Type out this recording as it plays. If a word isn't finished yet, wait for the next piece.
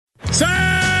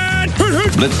Set!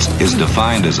 Blitz is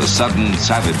defined as a sudden,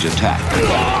 savage attack.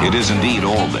 It is indeed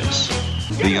all this.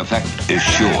 The effect is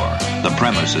sure. The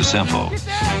premise is simple.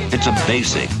 It's a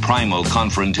basic, primal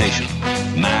confrontation,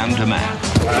 man to man.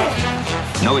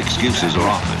 No excuses are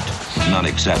offered, none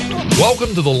accepted.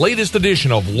 Welcome to the latest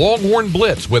edition of Longhorn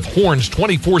Blitz with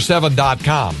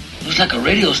horns247.com. Looks like a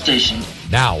radio station.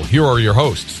 Now, here are your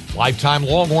hosts, lifetime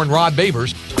Longhorn Rod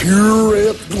Babers, pure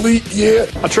athlete, yeah.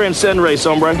 I transcend race,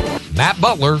 hombre. Matt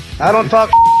Butler. I don't talk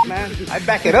man. I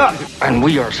back it up. And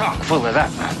we are chock full of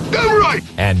that, man. Damn right.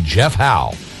 And Jeff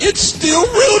Howe. It's still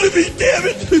real to me, damn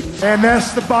it. And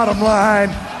that's the bottom line,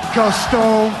 because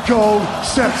Stone Cold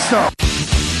said so.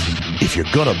 If you're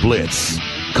gonna blitz,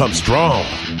 come strong,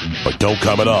 but don't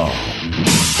come at all.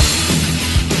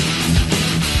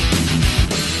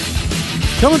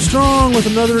 Coming strong with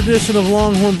another edition of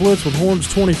Longhorn Blitz with Horns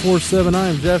 24/7. I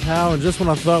am Jeff Howe, and just when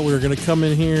I thought we were going to come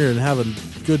in here and have a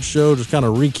good show, just kind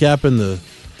of recapping the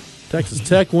Texas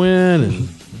Tech win and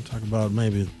talk about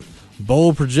maybe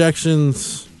bowl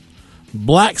projections,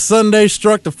 Black Sunday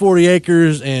struck the 40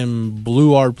 acres and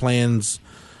blew our plans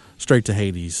straight to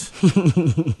Hades.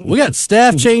 We got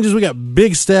staff changes. We got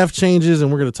big staff changes,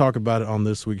 and we're going to talk about it on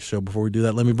this week's show. Before we do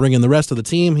that, let me bring in the rest of the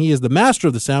team. He is the master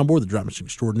of the soundboard, the drop machine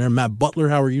extraordinaire, Matt Butler.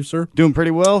 How are you, sir? Doing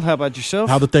pretty well. How about yourself?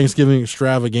 How'd the Thanksgiving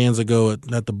extravaganza go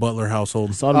at the Butler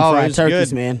household? Saw them fried turkeys,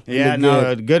 good. Man. Yeah,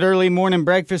 a good early morning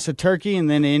breakfast of turkey,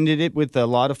 and then ended it with a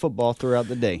lot of football throughout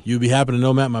the day. You'd be happy to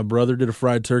know, Matt, my brother did a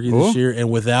fried turkey this year, and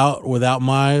without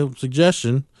my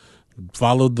suggestion,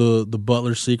 followed the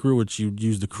Butler secret, which you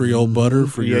used the Creole butter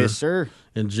for your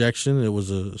injection. It was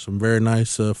some very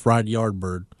nice fried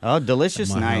Yardbird. Oh,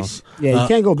 delicious, nice. House. Yeah, you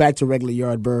can't go back to regular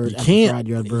Yardbird. Fried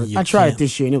Yardbird. I tried it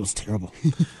this year and it was terrible.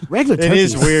 Regular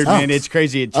turkeys. It is weird, man. It's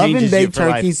crazy. It changes Oven-baked you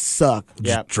for turkeys suck.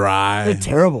 Just dry. They're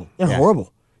terrible. They're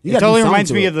horrible. It totally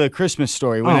reminds me of the Christmas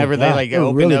Story. Whenever they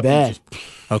open really up, bad.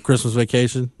 Christmas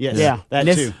Vacation? Yes, yeah, that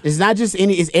too. It's not just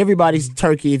it's everybody's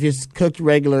turkey. If it's cooked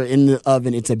regular in the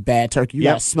oven, it's a bad turkey. You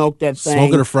got to smoke that thing.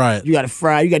 Smoke it or fry it. You got to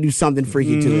fry it. You got to do something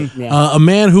freaky to it. Yeah. A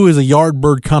man who is a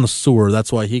Yardbird connoisseur.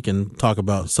 That's why he can talk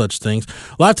about such things.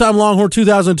 Lifetime Longhorn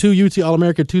 2002 UT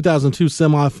All-America 2002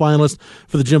 semifinalist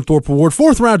for the Jim Thorpe Award.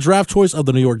 Fourth-round draft choice of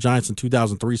the New York Giants in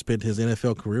 2003. Spent his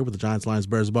NFL career with the Giants, Lions,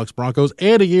 Bears, Bucks, Broncos,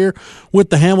 and a year with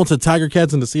the Hamilton Tiger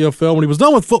Cats in the CFL. When he was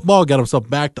done with football, got himself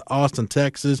back to Austin,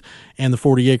 Texas, and the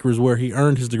 40 acres where he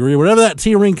earned his degree. Whenever that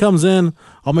T-ring comes in,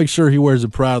 I'll make sure he wears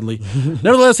it proudly.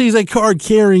 Nevertheless, he's a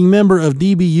card-carrying member of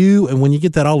DBU, and when you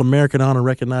get that All-American honor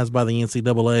recognized by the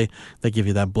NCAA, they give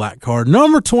you that black card.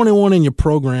 Number 21 in your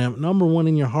program, number 1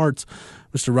 in your hearts,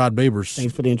 Mr. Rod Babers.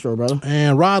 Thanks for the intro, brother.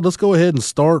 And, Rod, let's go ahead and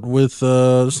start with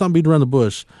something beat around the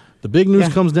bush. The big news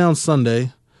comes down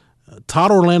Sunday.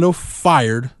 Todd Orlando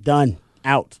fired. Done.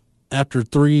 Out. After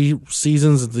 3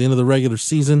 seasons at the end of the regular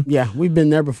season. Yeah, we've been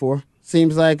there before.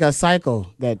 Seems like a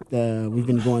cycle that we've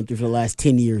been going through for the last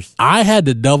 10 years. I had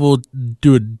to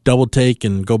do a double take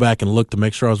and go back and look to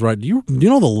make sure I was right. Do you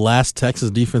know the last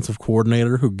Texas defensive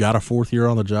coordinator who got a 4th year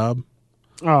on the job?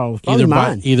 Oh,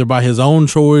 probably either by his own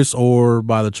choice or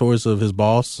by the choice of his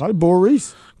boss. Probably Bull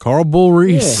Reese. Carl Bull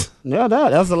Reese. Yeah,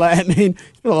 that was the last. I mean,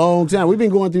 it's been a long time. We've been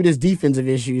going through this defensive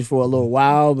issues for a little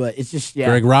while, but it's just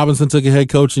Greg Robinson took a head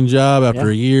coaching job after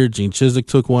a year. Gene Chiswick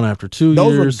took one after 2 years.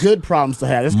 Those were good problems to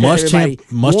have.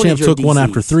 Muschamp took one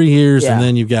after 3 years, and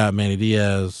then you've got Manny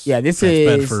Diaz. Yeah, this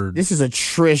is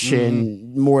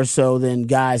attrition more so than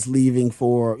guys leaving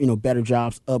for better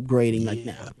jobs, upgrading like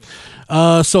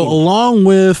now. So along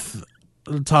with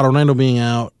Todd Orlando being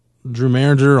out, Drew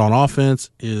Maringer on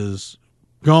offense is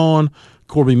gone.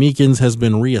 Corby Meekins has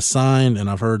been reassigned, and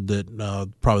I've heard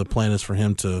that probably the plan is for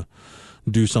him to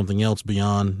do something else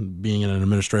beyond being in an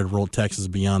administrative role at Texas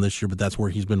beyond this year, but that's where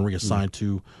he's been reassigned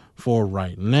to for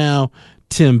right now.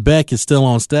 Tim Beck is still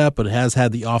on staff, but has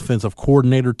had the offensive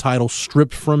coordinator title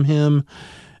stripped from him.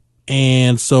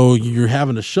 And so you're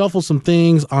having to shuffle some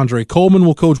things. Andre Coleman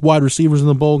will coach wide receivers in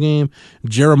the bowl game.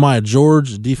 Jeremiah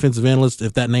George, defensive analyst,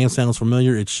 if that name sounds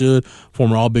familiar, it should.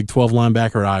 Former All Big 12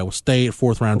 linebacker at Iowa State,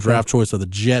 4th-round draft choice of the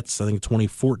Jets, I think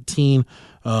 2014.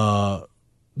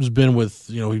 Has been with,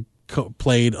 he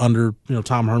played under,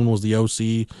 Tom Herman was the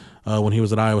OC when he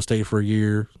was at Iowa State for a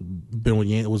year.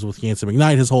 Was with Yancey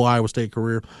McKnight his whole Iowa State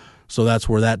career. So that's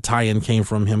where that tie-in came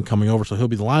from, him coming over. So he'll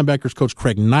be the linebackers coach.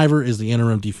 Craig Niver is the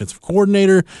interim defensive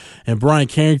coordinator. And Brian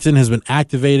Carrington has been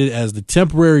activated as the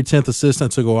temporary 10th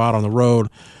assistant to go out on the road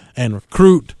and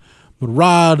recruit. But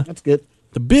Rod, that's good.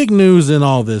 The big news in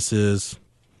all this is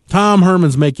Tom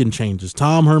Herman's making changes.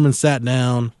 Tom Herman sat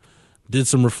down, did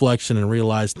some reflection, and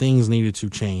realized things needed to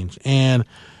change. And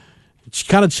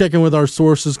kind of checking with our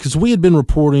sources because we had been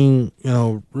reporting,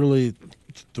 really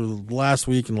through the last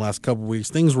week and the last couple of weeks,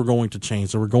 things were going to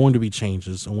change. There were going to be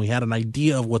changes, and we had an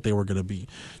idea of what they were going to be.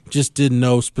 Just didn't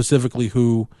know specifically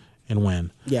who and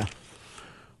when. Yeah.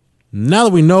 Now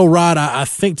that we know, Rod, I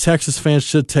think Texas fans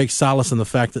should take solace in the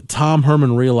fact that Tom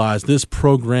Herman realized this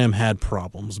program had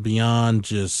problems beyond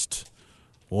just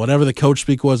whatever the coach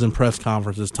speak was in press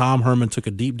conferences. Tom Herman took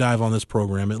a deep dive on this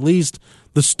program, at least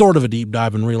the start of a deep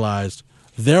dive, and realized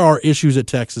there are issues at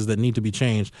Texas that need to be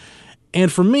changed.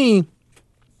 And for me,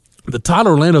 the Todd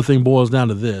Orlando thing boils down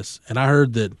to this, and I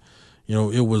heard that,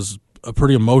 it was a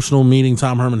pretty emotional meeting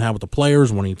Tom Herman had with the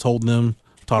players when he told them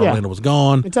Todd Orlando was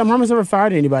gone. And Tom Herman's never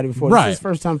fired anybody before. Right. This is his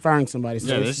first time firing somebody.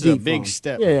 So this is a big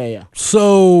step. Yeah.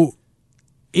 So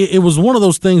it was one of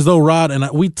those things, though, Rod, and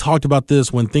we talked about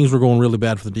this when things were going really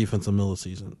bad for the defense in the middle of the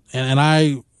season. And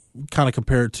I kind of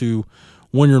compare it to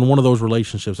when you're in one of those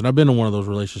relationships, and I've been in one of those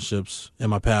relationships in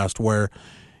my past where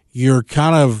you're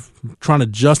kind of trying to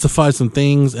justify some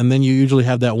things, and then you usually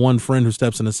have that one friend who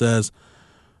steps in and says,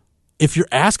 if you're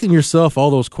asking yourself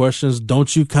all those questions,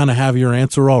 don't you kind of have your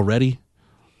answer already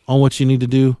on what you need to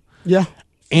do? Yeah.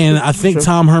 And I think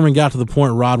Tom Herman got to the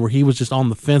point, Rod, where he was just on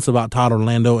the fence about Todd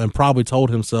Orlando and probably told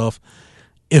himself,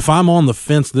 if I'm on the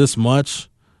fence this much,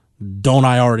 don't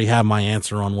I already have my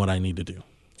answer on what I need to do?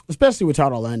 Especially with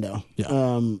Todd Orlando.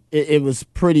 Yeah. It was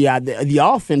pretty odd. The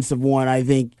offensive one, I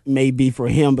think, may be for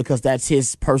him because that's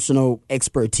his personal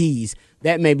expertise.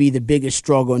 That may be the biggest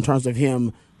struggle in terms of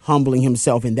him humbling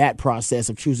himself in that process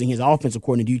of choosing his offensive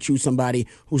coordinator. Do you choose somebody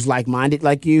who's like-minded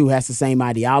like you, who has the same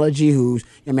ideology,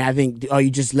 or you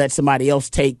just let somebody else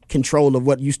take control of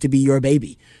what used to be your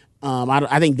baby?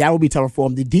 I think that would be tougher for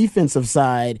him. The defensive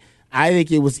side, I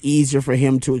think it was easier for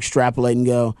him to extrapolate and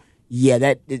go, yeah,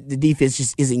 that the defense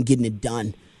just isn't getting it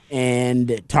done.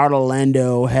 And Todd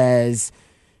Orlando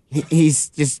he's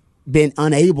just been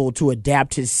unable to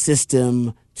adapt his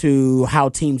system to how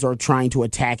teams are trying to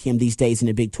attack him these days in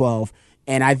the Big 12.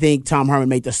 And I think Tom Herman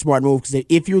made the smart move because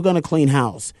if you're going to clean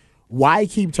house, why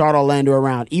keep Todd Orlando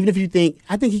around? Even if you think,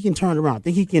 I think he can turn it around. I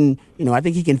think he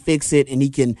can fix it and he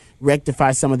can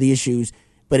rectify some of the issues.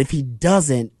 But if he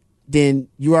doesn't, then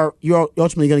you're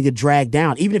ultimately going to get dragged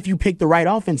down. Even if you pick the right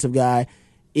offensive guy,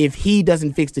 if he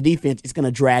doesn't fix the defense, it's going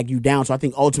to drag you down. So I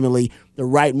think ultimately the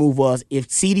right move was, if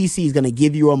CDC is going to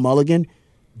give you a mulligan,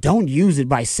 don't use it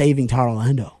by saving Todd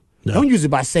Orlando. No. Don't use it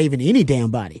by saving any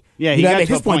damn body. Yeah, at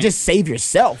this point, just save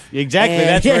yourself. Exactly.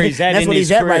 That's where he's at. That's what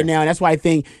he's at right now, and that's why I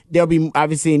think there'll be,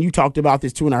 obviously, and you talked about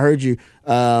this too, and I heard you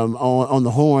on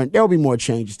the horn. There'll be more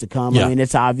changes to come. Yeah. I mean,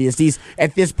 it's obvious.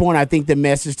 At this point, I think the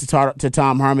message to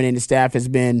Tom Herman and the staff has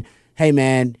been, hey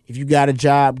man, if you got a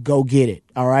job, go get it.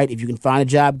 All right, if you can find a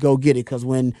job, go get it. Because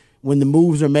when the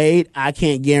moves are made, I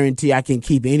can't guarantee I can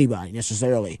keep anybody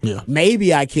necessarily. Yeah.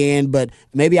 Maybe I can, but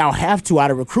maybe I'll have to out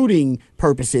of recruiting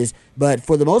purposes. But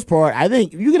for the most part, I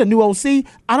think if you get a new OC,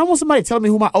 I don't want somebody telling me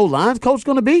who my O-line coach is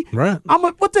going to be. Right.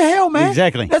 What the hell, man?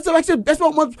 Exactly. That's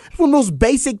one of the most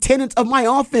basic tenets of my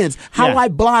offense. How I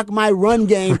block my run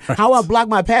game, how I block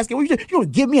my pass game. You going to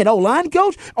give me an O-line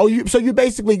coach? So you're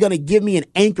basically going to give me an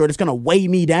anchor that's going to weigh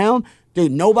me down?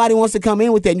 Dude, nobody wants to come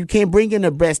in with that, and you can't bring in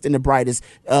the best and the brightest,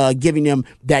 giving them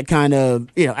that kind of,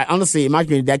 honestly, in my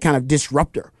community, that kind of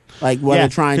disruptor, like what they're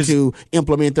trying to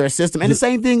implement their system. And the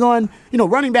same thing on,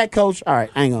 running back coach. All right,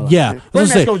 I ain't gonna lie. Yeah,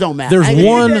 running back coach don't matter.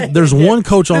 There's one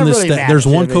coach on this staff. There's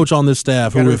one to coach on this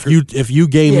staff who, if you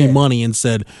gave me money and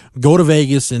said, go to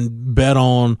Vegas and bet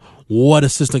on what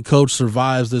assistant coach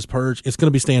survives this purge, it's going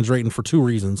to be Stan Drayton for two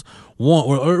reasons. One,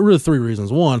 or really three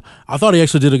reasons. One, I thought he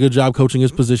actually did a good job coaching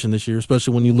his position this year,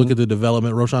 especially when you look at the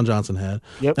development Roschon Johnson had.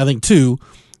 Yep. I think two,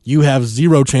 you have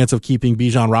zero chance of keeping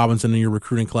Bijan Robinson in your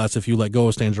recruiting class if you let go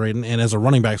of Stan Drayton. And as a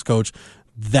running backs coach,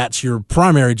 that's your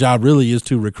primary job really, is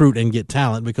to recruit and get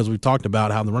talent, because we've talked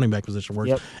about how the running back position works.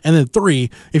 Yep. And then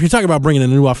three, if you talk about bringing in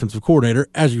a new offensive coordinator,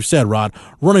 as you said, Rod,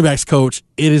 running backs coach,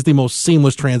 it is the most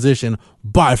seamless transition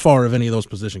by far of any of those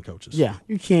position coaches. Yeah,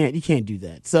 you can't do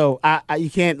that. So you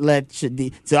can't let so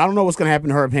I don't know what's going to happen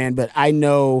to Herb Hand, but I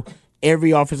know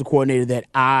every offensive coordinator that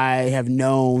I have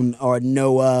known or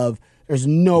know of, there's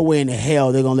no way in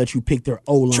hell they're going to let you pick their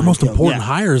O-line. It's your most important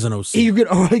hire as an OC. You could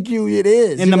argue it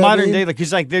is. In the modern day,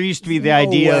 because there used to be the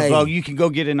idea of, you can go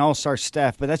get an all-star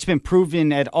staff, but that's been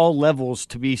proven at all levels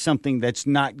to be something that's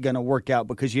not going to work out,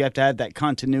 because you have to have that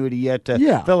continuity. You have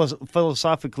to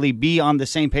philosophically be on the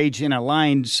same page and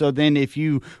aligned. So then if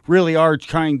you really are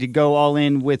trying to go all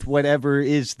in with whatever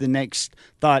is the next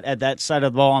thought at that side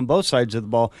of the ball, on both sides of the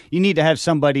ball, you need to have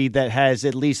somebody that has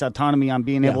at least autonomy on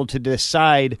being able to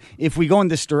decide, if we go in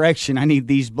this direction, I need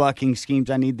these blocking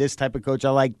schemes. I need this type of coach. I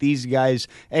like these guys,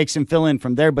 X, and fill in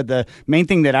from there. But the main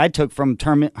thing that I took from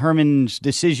Herman's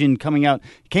decision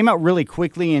came out really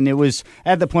quickly, and it was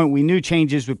at the point we knew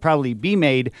changes would probably be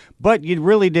made, but you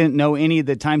really didn't know any of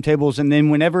the timetables. And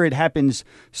then whenever it happens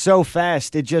so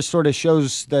fast, it just sort of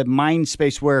shows the mind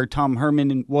space where Tom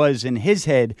Herman was in his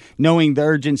head, knowing the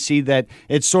urgency that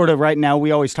it's sort of right now. We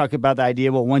always talk about the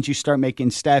idea, well, once you start making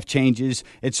staff changes,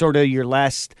 it's sort of your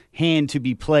last hand to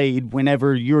be played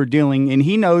whenever you're dealing. And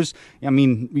he knows, I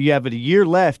mean, you have a year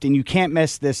left and you can't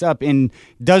mess this up, and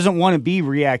doesn't want to be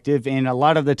reactive. And a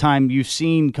lot of the time you've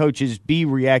seen coaches be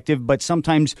reactive, but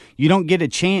sometimes you don't get a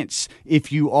chance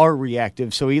if you are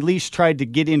reactive. So he at least tried to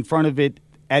get in front of it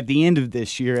at the end of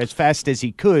this year as fast as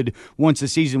he could once the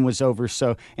season was over.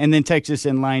 So, and then Texas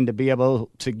in line to be able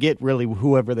to get really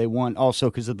whoever they want, also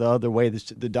because of the other way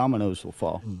the dominoes will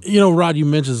fall. You know, Rod, you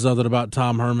mentioned something about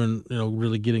Tom Herman,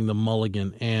 really getting the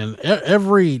mulligan, and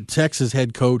every Texas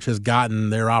head coach has gotten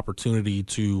their opportunity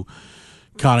to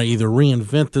kind of either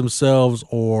reinvent themselves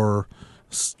or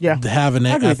have an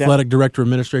athletic director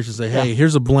administration say, hey,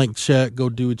 here's a blank check, go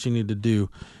do what you need to do.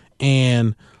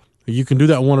 And you can do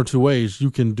that one or two ways.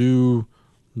 You can do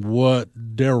what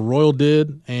Darrell Royal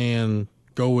did and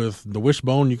go with the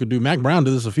wishbone. You could do Mack Brown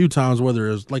did this a few times, whether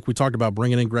it was like we talked about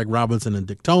bringing in Greg Robinson and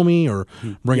Dick Tomey, or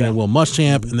bringing in Will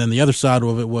Muschamp. And then the other side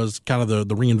of it was kind of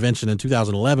the reinvention in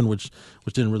 2011, which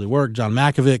didn't really work. John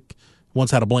Mackovic once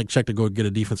had a blank check to go get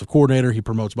a defensive coordinator. He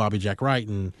promotes Bobby Jack Wright,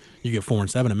 and you get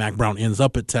 4-7, and Mack Brown ends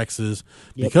up at Texas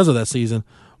because of that season.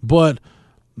 But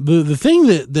the thing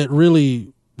that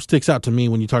really sticks out to me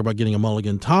when you talk about getting a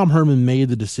mulligan, Tom Herman made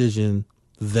the decision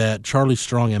that Charlie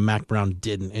Strong and Mack Brown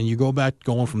didn't. And you go back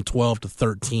going from 12 to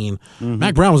 13,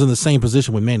 Mack Brown was in the same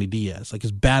position with Manny Diaz, like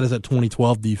as bad as that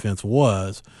 2012 defense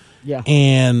was. Yeah.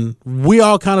 And we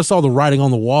all kind of saw the writing on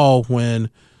the wall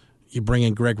when you bring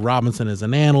in Greg Robinson as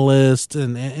an analyst.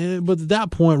 But at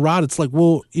that point, Rod, it's like,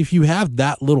 well, if you have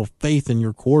that little faith in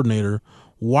your coordinator,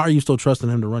 why are you still trusting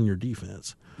him to run your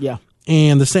defense? Yeah.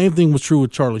 And the same thing was true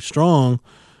with Charlie Strong.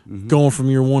 Going from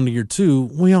year 1 to year 2,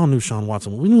 we all knew Sean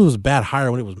Watson. We knew it was a bad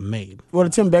hire when it was made. Well, the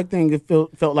Tim Beck thing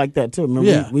felt like that too.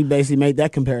 Remember, we basically made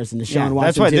that comparison to Sean Watson.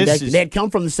 That's why Tim Beck. They had come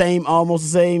from almost the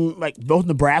same, like both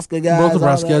Nebraska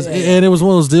guys. And it was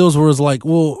one of those deals where it's like,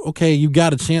 well, okay, you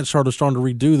got a chance, Charlie Strong, to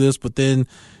redo this, but then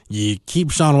you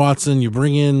keep Sean Watson, you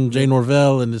bring in Jay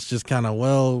Norvell, and it's just kind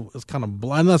of, it's kind of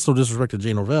blah. Not so disrespect to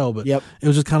Jay Norvell, but it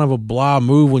was just kind of a blah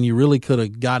move when you really could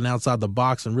have gotten outside the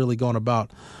box and really gone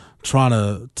about trying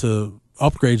to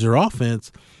upgrade your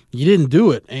offense. You didn't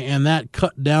do it, and that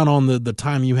cut down on the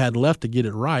time you had left to get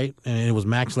it right. And it was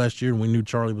Max last year, and we knew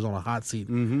Charlie was on a hot seat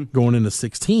going into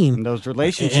 16. And those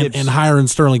relationships. And hiring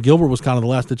Sterling Gilbert was kind of the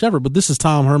last ditch effort. But this is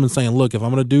Tom Herman saying, look, if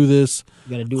I'm going to do this,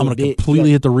 I'm going to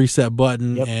completely hit the reset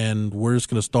button, and we're just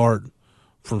going to start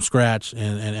from scratch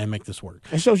and make this work.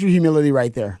 It shows you humility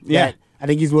right there. Yeah. I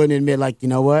think he's willing to admit, like, you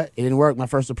know what? It didn't work. My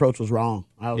first approach was wrong.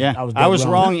 I was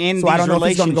wrong in these relationships. So I don't know if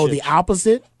he's going to go the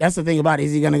opposite. That's the thing about it.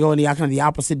 Is he going to go in the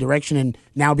opposite direction and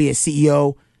now be a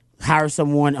CEO, hire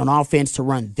someone on offense to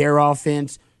run their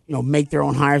offense, make their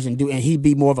own hires and he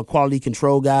be more of a quality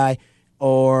control guy?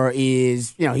 Or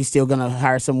is, he's still going to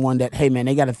hire someone that, hey, man,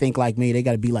 they got to think like me. They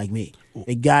got to be like me.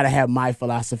 They got to have my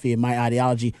philosophy and my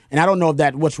ideology. And I don't know if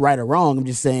that's what's right or wrong. I'm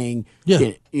just saying,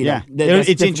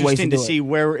 it's interesting to see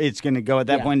where it's going to go at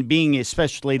that point, being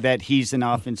especially that he's an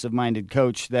offensive-minded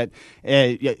coach that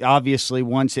obviously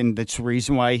wants, and that's the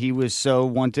reason why he was so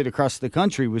wanted across the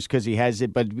country was because he has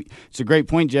it. But it's a great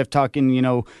point, Jeff,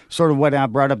 talking, sort of what I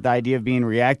brought up, the idea of being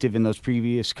reactive in those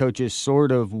previous coaches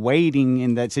sort of waiting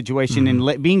in that situation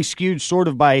and being skewed sort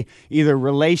of by either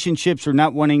relationships or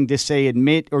not wanting to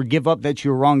admit or give up that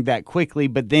you're wrong that quickly,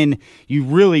 but then you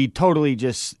really totally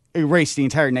just erase the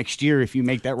entire next year if you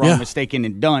make that wrong mistake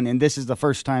and done. And this is the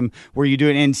first time where you do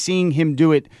it, and seeing him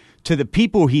do it to the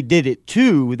people he did it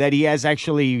to, that he has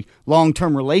actually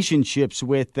long-term relationships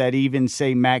with, that even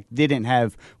say Mac didn't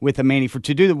have with a Manny. To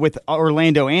do that with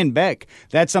Orlando and Beck,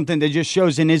 that's something that just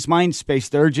shows in his mind space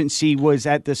the urgency was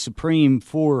at the supreme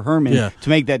for Herman to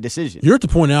make that decision. You're at the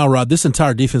point now, Rod, this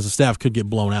entire defensive staff could get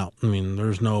blown out. I mean,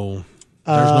 there's nobody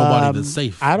that's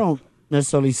safe. I don't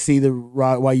necessarily see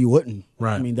why you wouldn't.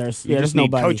 Right. I mean, there's just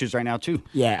nobody. Need coaches right now too.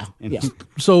 Yeah.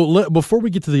 So before we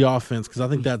get to the offense, because I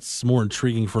think that's more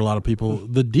intriguing for a lot of people,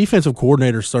 the defensive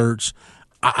coordinator search,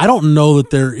 I don't know that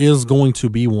there is going to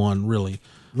be one really.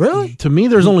 Really? To me,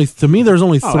 there's only three.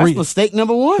 That's mistake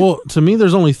number one. Well, to me,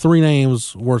 there's only three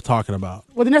names worth talking about.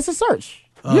 Well, then that's a search.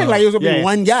 You look like it was going to be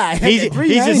one guy.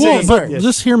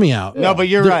 Just hear me out. No, but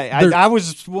you're right. I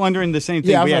was wondering the same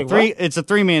thing. Yeah, it's a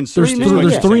three-man search.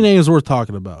 There's three names worth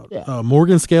talking about. Yeah.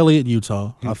 Morgan Scalley at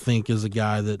Utah, I think, is a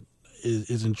guy that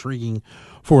is intriguing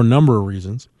for a number of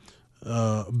reasons.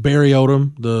 Barry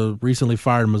Odom, the recently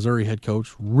fired Missouri head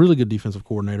coach, really good defensive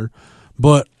coordinator.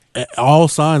 But all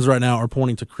signs right now are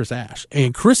pointing to Chris Ash.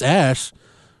 And Chris Ash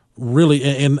really,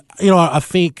 and I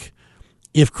think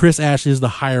if Chris Ash is the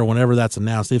hire whenever that's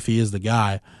announced, if he is the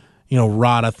guy,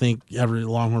 Rod, I think every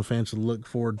Longhorn fan should look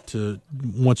forward to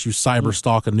once you cyber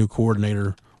stalk a new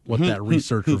coordinator, what that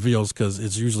research reveals, because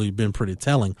it's usually been pretty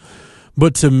telling.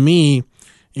 But to me,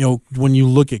 when you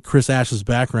look at Chris Ash's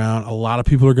background, a lot of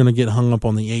people are going to get hung up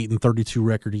on the 8-32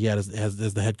 record he had as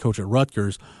the head coach at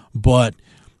Rutgers, but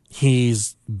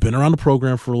he's been around the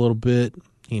program for a little bit.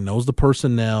 He knows the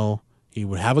personnel. He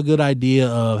would have a good idea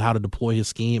of how to deploy his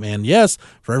scheme. And yes,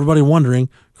 for everybody wondering,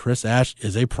 Chris Ash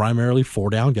is a primarily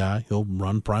 4-down guy. He'll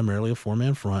run primarily a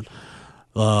 4-man front.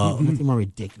 Nothing more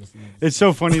ridiculous. It's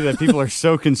so funny that people are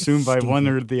so consumed by one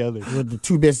or the other. The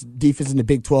two best defense in the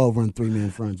Big 12 run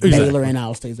 3-man fronts. Exactly. Baylor and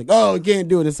Iowa State. It's like, oh, you can't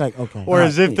do it. It's like, okay. Or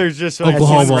as if there's just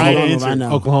Oklahoma. right answer.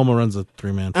 Oklahoma runs a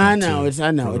 3-man front. I know.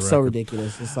 It's so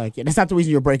ridiculous. It's like, that's not the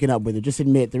reason you're breaking up with it. Just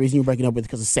admit the reason you're breaking up with it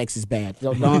because the sex is bad.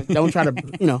 Don't try to, don't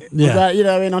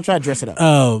try to dress it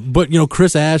up. But,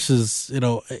 Chris Ash is,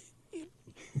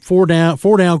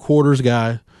 4-down quarters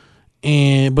guy.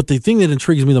 But the thing that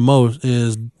intrigues me the most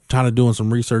is kind of doing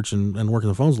some research and working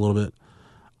the phones a little bit.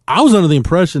 I was under the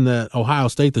impression that Ohio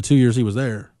State, the 2 years he was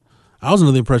there, I was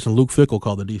under the impression Luke Fickell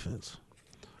called the defense.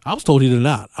 I was told he did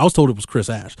not. I was told it was Chris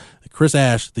Ash. Chris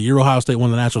Ash, the year Ohio State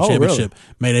won the national championship,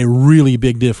 made a really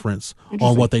big difference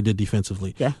on what they did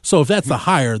defensively. Yeah. So if that's the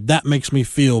hire, that makes me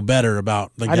feel better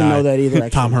about the guy didn't know that either,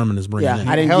 Tom Herman is bringing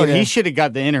in. He should have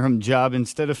got the interim job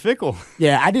instead of Fickell.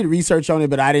 Yeah, I did research on it,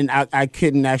 but I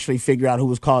couldn't actually figure out who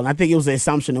was calling. I think it was the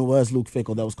assumption it was Luke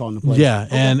Fickell that was calling the play. Yeah,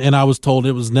 and I was told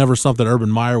it was never something Urban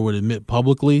Meyer would admit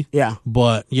publicly. Yeah.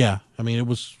 But, it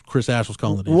was Chris Ash was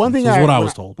calling the defense. One thing is what I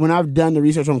was told. When I've done the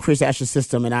research on Chris Ash's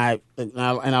system, and I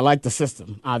like the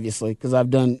system, obviously, because I've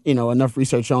done enough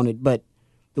research on it. But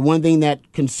the one thing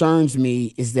that concerns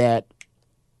me is that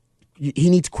he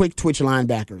needs quick twitch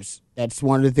linebackers. That's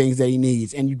one of the things that he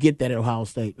needs, and you get that at Ohio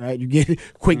State, right? You get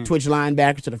quick twitch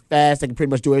linebackers that are fast. They can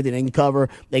pretty much do everything. They can cover.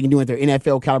 They can do it. They're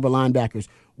NFL caliber linebackers.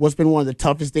 What's been one of the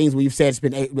toughest things we've said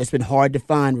it's been hard to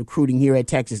find recruiting here at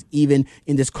Texas, even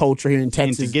in this culture here in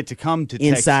Texas. And to get to come to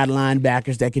inside Texas.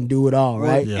 Linebackers that can do it all,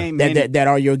 right? Yeah. That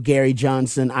are your Gary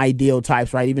Johnson ideal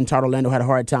types, right? Even Todd Orlando had a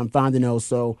hard time finding those.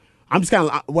 So I'm just kind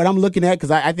of what I'm looking at,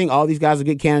 because I think all these guys are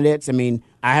good candidates. I mean,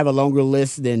 I have a longer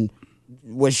list than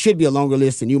what should be a longer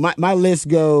list than you. My list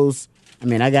goes. I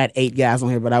mean, I got 8 guys on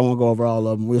here, but I won't go over all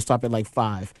of them. We'll stop at like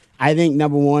 5. I think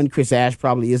number 1, Chris Ash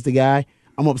probably is the guy.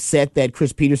 I'm upset that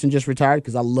Chris Peterson just retired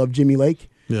because I love Jimmy Lake.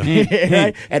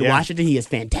 Yeah. At Washington, he is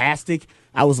fantastic.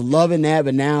 I was loving that,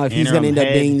 but now if he's going to end up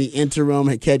being the interim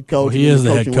head coach, he is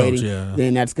the head coach,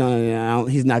 then that's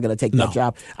he's not going to take that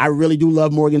job. I really do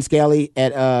love Morgan Scalley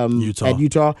at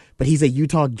Utah, but he's a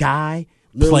Utah guy.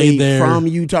 Played there from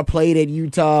Utah, played at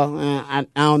Utah. I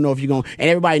don't know if you're going. And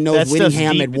everybody knows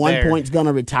Whittingham at one point is going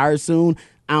to retire soon.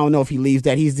 I don't know if he leaves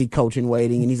that. He's the coach in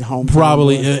waiting, and he's a home.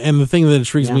 Probably. And the thing that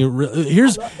intrigues me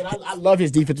here's I love his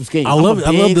defensive scheme. I love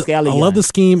the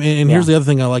scheme. And here's the other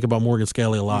thing I like about Morgan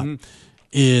Scalley a lot.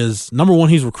 Is number 1,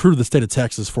 he's recruited the state of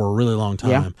Texas for a really long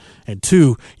time, and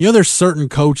 2, there's certain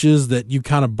coaches that you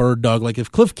kind of bird dog. Like if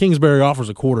Cliff Kingsbury offers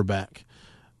a quarterback,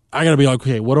 I got to be like,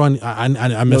 okay, what do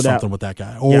I missed something with that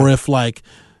guy. Or if like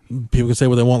people can say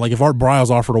what they want, like if Art Briles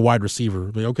offered a wide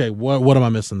receiver, be okay, what am I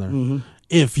missing there?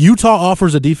 If Utah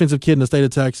offers a defensive kid in the state of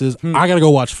Texas, I got to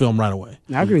go watch film right away.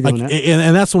 I agree with you on that.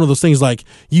 And that's one of those things, like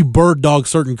you bird dog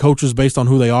certain coaches based on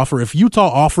who they offer. If Utah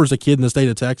offers a kid in the state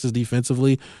of Texas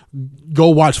defensively, go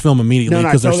watch film immediately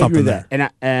because there's something there.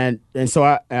 And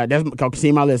so that's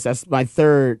see my list. That's my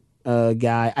 3rd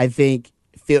guy. I think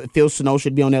Phil Snow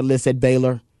should be on that list at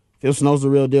Baylor. Phil Snow's the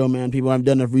real deal, man. People haven't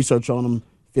done enough research on him.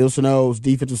 Phil Snow's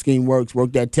defensive scheme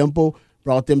worked at Temple,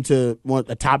 brought them to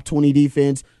a top 20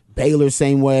 defense. Baylor,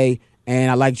 same way.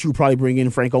 And I like you probably bring in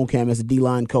Frank Ocam as a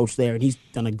D-line coach there. And he's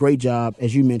done a great job,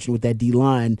 as you mentioned, with that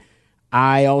D-line.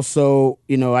 I also,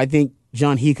 I think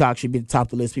John Heacock should be at the top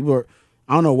of the list.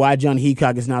 I don't know why John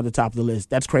Heacock is not at the top of the list.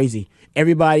 That's crazy.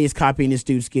 Everybody is copying this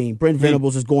dude's scheme. Brent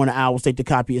Venables is going to Iowa State to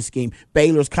copy his scheme.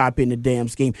 Baylor's copying the damn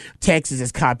scheme. Texas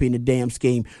is copying the damn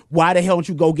scheme. Why the hell don't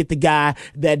you go get the guy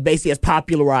that basically has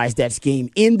popularized that scheme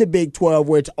in the Big 12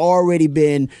 where it's already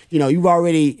been, you've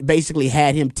already basically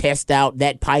had him test out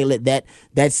that pilot,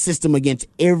 that system against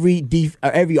every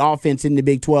offense in the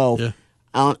Big 12. Yeah.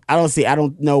 I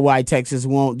don't know why Texas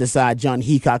won't decide John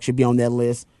Heacock should be on that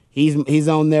list. He's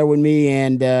on there with me,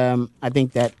 and I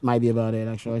think that might be about it,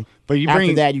 actually. But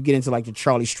after that, you get into like the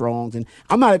Charlie Strongs, and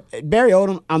Barry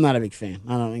Odom. I'm not a big fan.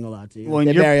 I ain't gonna lie to you. Well,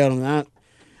 Barry Odom.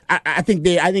 I think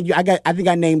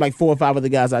I named like 4 or 5 of the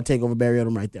guys I'd take over Barry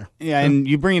Odom right there. Yeah, and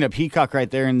you bringing up Heacock right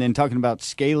there, and then talking about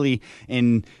Staley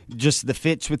and just the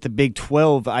fits with the Big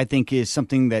 12, I think is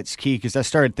something that's key because I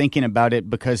started thinking about it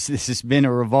because this has been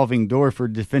a revolving door for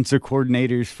defensive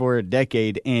coordinators for a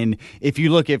decade. And if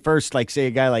you look at first, like say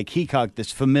a guy like Heacock,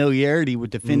 this familiarity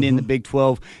with defending the Big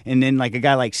 12, and then like a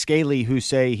guy like Staley who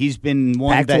say he's been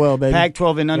one Pac-12, that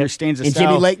Pac-12 and understands the and style.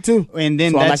 Jimmy Lake too. And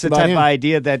then that's the type of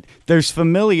idea that there's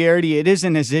familiarity. It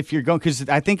isn't as if you're going, because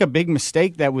I think a big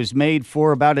mistake that was made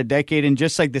for about a decade, and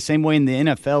just like the same way in the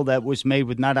NFL that was made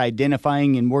with not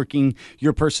identifying and working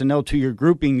your personnel to your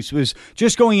groupings, was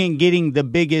just going and getting the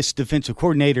biggest defensive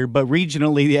coordinator. But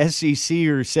regionally, the SEC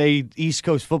or say East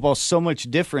Coast football is so much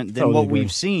different than what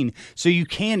we've seen. So you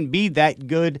can be that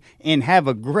good and have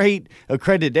a great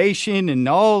accreditation and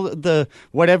all the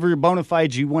whatever bona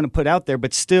fides you want to put out there,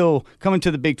 but still coming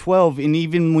to the Big 12. And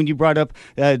even when you brought up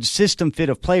system fit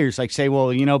of players, like say, well,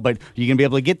 but you're going to be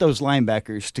able to get those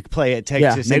linebackers to play at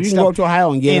Texas. Yeah, maybe you can go up to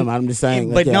Ohio and get them. I'm just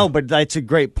saying. But but that's a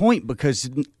great point because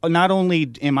not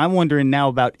only am I wondering now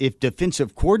about if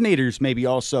defensive coordinators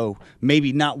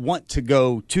maybe not want to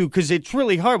go to, because it's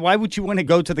really hard. Why would you want to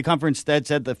go to the conference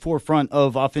that's at the forefront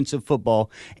of offensive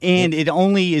football? And it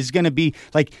only is going to be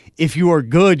like, if you are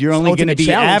good, you're only going to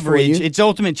be average. It's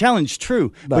ultimate challenge,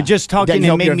 true. But just talking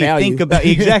and made me think about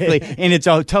exactly. And it's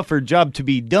a tougher job to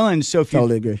be done. So if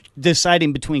you're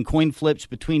deciding between coin flips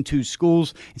between two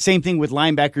schools, same thing with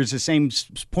linebackers, the same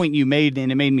point you made,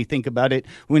 and it made me think about it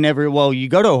whenever, you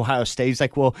go to Ohio State, it's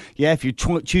like, if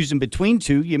you're choosing between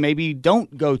two, you maybe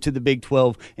don't go to the Big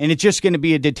 12, and it's just going to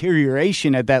be a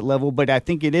deterioration at that level, but I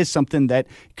think it is something that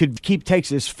could keep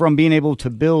Texas from being able to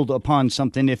build upon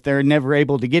something if they're never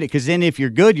able to get it, because then if you're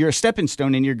good, you're a stepping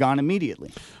stone and you're gone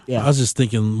immediately. Yeah, I was just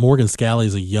thinking Morgan Scalley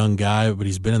is a young guy, but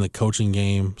he's been in the coaching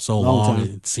game so long.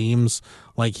 It seems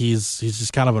like he's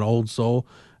just kind of an old soul.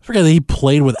 I forget that he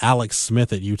played with Alex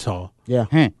Smith at Utah. Yeah,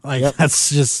 that's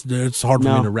just it's hard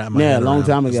for me to wrap my head around. Yeah, a long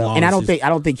time ago. And I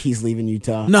don't think he's leaving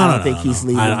Utah. I don't think he's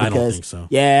leaving because I don't think so.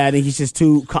 Yeah, I think he's just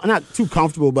not too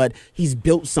comfortable, but he's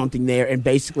built something there, and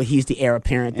basically he's the heir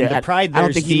apparent there. The pride I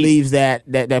don't think he leaves that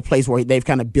place where they've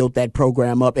kind of built that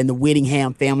program up, and the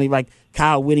Whittingham family, like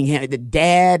Kyle Whittingham, the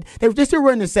dad, they're still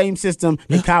running the same system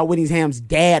that Kyle Whittingham's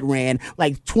dad ran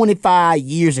like 25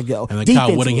 years ago. And then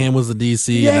Kyle Whittingham was the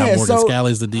DC, and now Morgan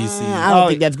Scalley's the DC. I don't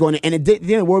think that's going to, and it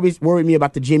didn't worry me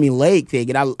about the Jimmy Lake thing,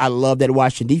 and I love that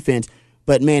Washington defense.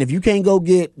 But man, if you can't go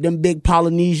get them big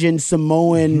Polynesian,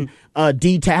 Samoan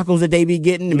D tackles that they be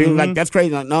getting, and people like, that's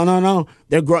crazy. Like, no.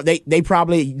 They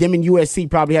probably, them in USC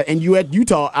probably have, and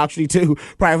Utah actually too,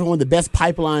 probably have one of the best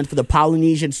pipelines for the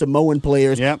Polynesian, Samoan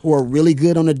players who are really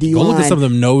good on the D line. Go look at some of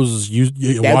them noses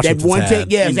Washington's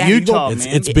had. Exactly. Utah,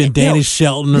 it's been Danny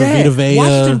Shelton or Vita Vea.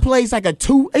 Washington plays like a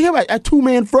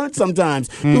two-man front sometimes.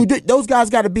 Dude, those guys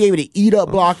got to be able to eat up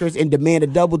blockers and demand a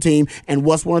double team, and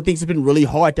what's one of the things that's been really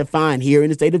hard to find here in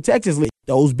the state of Texas League?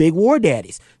 Those big war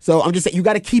daddies. So I'm just saying, you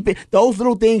got to keep it, those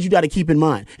little things you got to keep in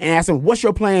mind. And ask them, what's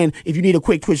your plan if you need a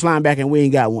quick twitch linebacker and we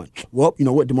ain't got one? Well, you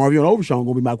know what? DeMarvion Overshawn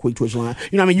going to be my quick twitch line.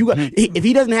 You know what I mean? If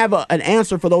he doesn't have an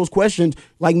answer for those questions,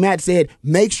 like Matt said,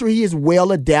 make sure he is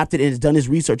well adapted and has done his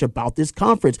research about this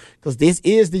conference, because this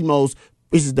is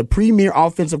the premier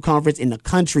offensive conference in the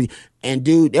country. And,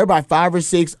 dude, there are about 5 or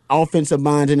 6 offensive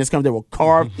minds in this conference that will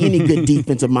carve any good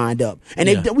defensive mind up. And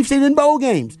we've seen it in bowl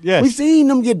games. Yes. We've seen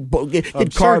them get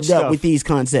carved stuff up with these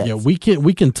concepts. Yeah, we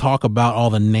can talk about all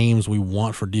the names we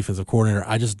want for defensive coordinator.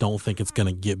 I just don't think it's going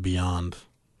to get beyond.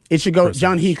 It should go.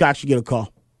 John Heacock should get a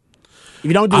call. If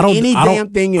you don't do any damn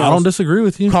thing else, I don't disagree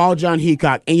with you. Call John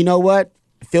Heacock. And you know what?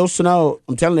 Phil Snow,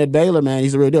 I'm telling that Baylor, man,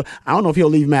 he's a real deal. I don't know if he'll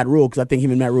leave Matt Rule, because I think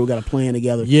him and Matt Rule got a plan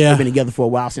together. Yeah. They've been together for a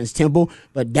while since Temple,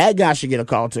 but that guy should get a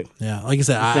call too. Yeah, like I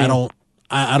said,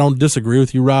 I don't disagree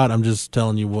with you, Rod. I'm just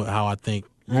telling you how I think.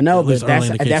 I know, but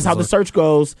that's how the search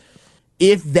goes.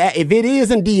 If it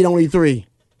is indeed only 3,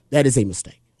 that is a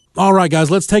mistake. All right, guys,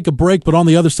 let's take a break, but on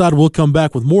the other side, we'll come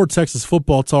back with more Texas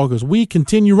football talk as we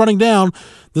continue running down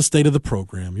the state of the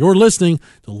program. You're listening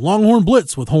to Longhorn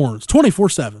Blitz with Horns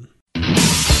 24/7.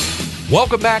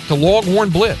 Welcome back to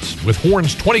Longhorn Blitz with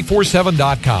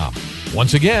Horns247.com.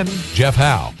 Once again, Jeff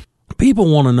Howe.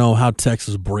 People want to know how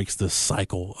Texas breaks this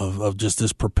cycle of just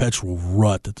this perpetual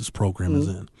rut that this program is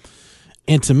in.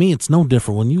 And to me, it's no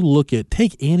different. When you look at,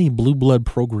 take any blue blood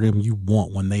program you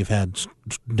want when they've had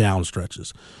down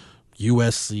stretches.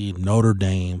 USC, Notre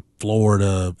Dame,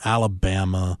 Florida,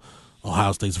 Alabama,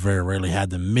 Ohio State's very rarely had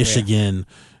them, Michigan.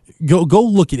 Yeah. Go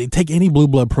look at it. Take any blue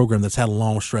blood program that's had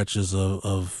long stretches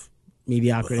of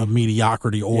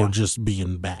mediocrity or just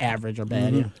being bad. Average or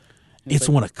bad, yeah. It's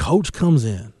when a coach comes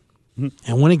in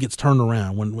and when it gets turned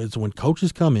around, when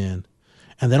coaches come in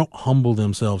and they don't humble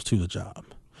themselves to the job.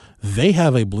 They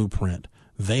have a blueprint.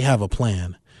 They have a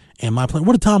plan. And my plan,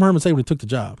 what did Tom Herman say when he took the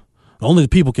job? Only the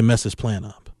people can mess his plan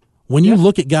up. When you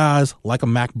look at guys like a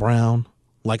Mack Brown,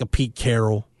 like a Pete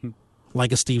Carroll,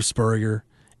 like a Steve Spurrier,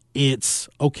 it's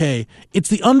okay. It's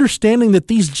the understanding that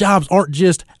these jobs aren't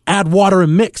just add water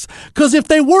and mix. Because if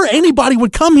they were, anybody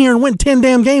would come here and win 10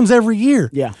 damn games every year.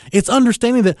 Yeah. It's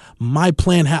understanding that my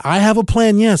plan, I have a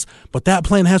plan, yes, but that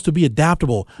plan has to be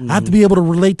adaptable. I have to be able to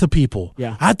relate to people.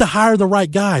 Yeah. I have to hire the right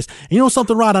guys. And you know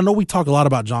something, Rod? I know we talk a lot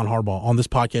about John Harbaugh on this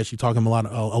podcast. You talk a lot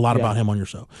about him on your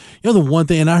show. You know the one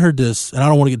thing, and I heard this, and I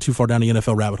don't want to get too far down the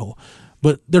NFL rabbit hole,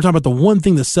 but they're talking about the one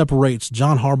thing that separates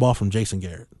John Harbaugh from Jason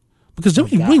Garrett. Because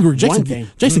Jason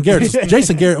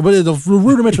Garrett, but at a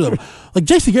rudimentary level, like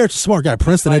Jason Garrett's a smart guy,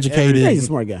 Princeton educated. Yeah, he's a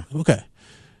smart guy. Okay.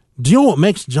 Do you know what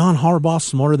makes John Harbaugh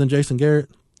smarter than Jason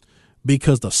Garrett?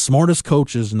 Because the smartest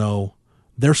coaches know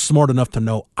they're smart enough to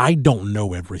know I don't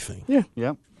know everything. Yeah.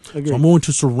 Yep. So I'm going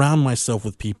to surround myself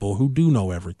with people who do know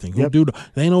everything.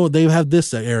 They know they have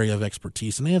this area of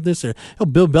expertise and they have this area.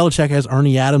 Bill Belichick has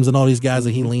Ernie Adams and all these guys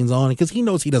that he leans on because he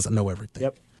knows he doesn't know everything.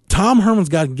 Yep. Tom Herman's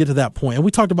got to get to that point, and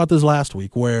we talked about this last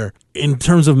week, where in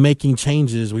terms of making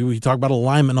changes, we talked about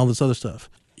alignment and all this other stuff.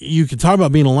 You can talk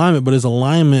about being alignment, but is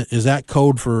that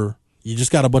code for you just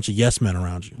got a bunch of yes men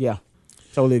around you? Yeah,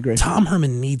 totally agree. Tom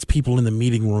Herman needs people in the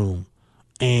meeting room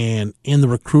and in the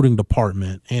recruiting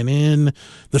department and in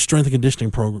the strength and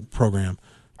conditioning program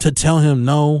to tell him,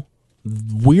 no,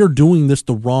 we are doing this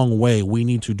the wrong way. We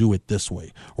need to do it this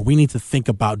way, or we need to think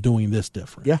about doing this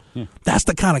different. Yeah. That's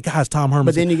the kind of guys Tom Herman.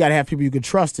 But then you got to have people you can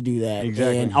trust to do that.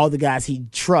 Exactly. And all the guys he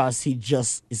trusts, he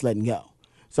just is letting go.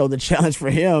 So the challenge for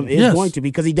him is going to be,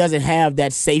 because he doesn't have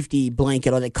that safety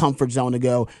blanket or that comfort zone to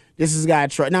go, this is a guy I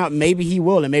trust. Now, maybe he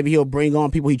will, and maybe he'll bring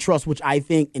on people he trusts, which I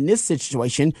think in this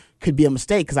situation could be a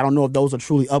mistake because I don't know if those are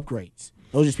truly upgrades.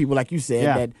 Those are just people, like you said,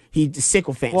 that he's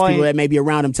sycophants, people that may be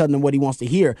around him telling him what he wants to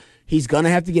hear. He's going to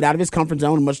have to get out of his comfort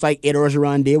zone, much like Ed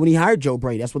Orgeron did when he hired Joe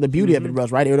Brady. That's what the beauty of it was,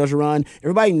 right? Ed Orgeron,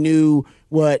 everybody knew.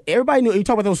 You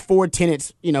talk about those 4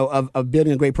 tenets, of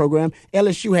building a great program.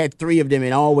 LSU had 3 of them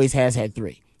and always has had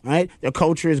 3. Right? Their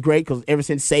culture is great because ever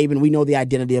since Saban, we know the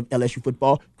identity of LSU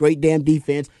football. Great damn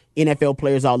defense, NFL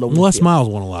players all over. Les Miles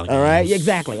won a lot of games. All right,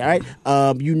 exactly. All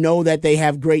right, you know that they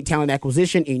have great talent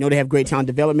acquisition, and you know they have great talent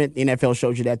development. The NFL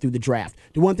shows you that through the draft.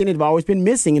 The one thing they've always been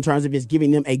missing in terms of is giving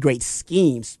them a great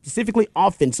scheme, specifically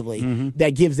offensively,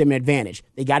 that gives them an advantage.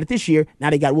 They got it this year.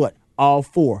 Now they got what? All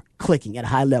 4 clicking at a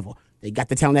high level. They got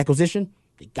the talent acquisition.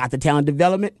 They got the talent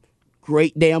development.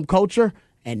 Great damn culture,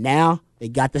 and now they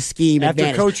got the scheme after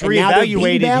advantage. Coach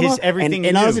reevaluated his everything.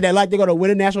 And honestly, they're they're going to win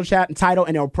a national title,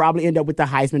 and they'll probably end up with the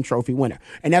Heisman Trophy winner.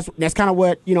 And that's kind of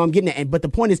what I'm getting at. But the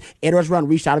point is, Ed Orgeron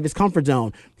reached out of his comfort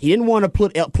zone. He didn't want to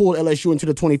pull LSU into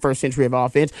the 21st century of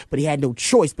offense, but he had no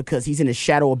choice because he's in the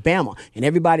shadow of Bama, and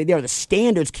everybody there, the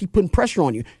standards keep putting pressure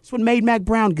on you. That's what made Mack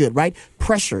Brown good, right?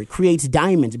 Pressure. It creates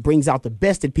diamonds. It brings out the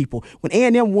best in people. When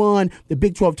A&M won the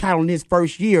Big 12 title in his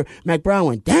first year, Mack Brown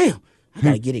went, damn, I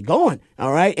got to get it going.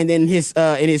 All right. And then in his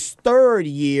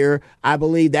 3rd year, I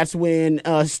believe that's when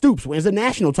Stoops wins the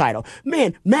national title.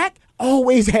 Man, Mack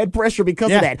always had pressure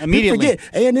because of that. Immediately. Forget,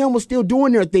 A&M was still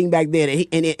doing their thing back then,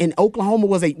 and Oklahoma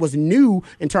was new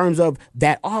in terms of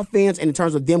that offense and in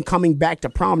terms of them coming back to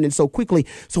prominence so quickly.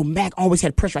 So Mack always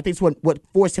had pressure. I think it's what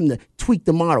forced him to tweak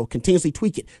the model, continuously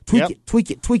tweak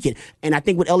it. And I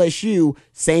think with LSU,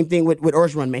 same thing with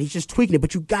Orgeron, man. He's just tweaking it,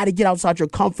 but you got to get outside your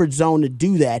comfort zone to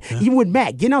do that. Yeah. Even with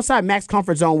Mack, getting outside Mack's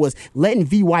comfort zone was letting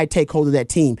VY take hold of that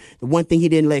team. The one thing he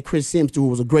didn't let Chris Sims do, who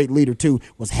was a great leader too,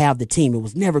 was have the team. It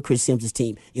was never Chris Sims'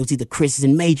 team. It was either Chris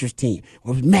and Major's team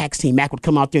or it was Mack's team. Mack would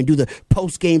come out there and do the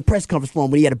post-game press conference for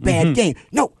him when he had a bad game.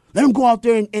 No, Let him go out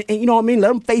there and you know what I mean?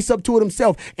 Let him face up to it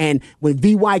himself. And when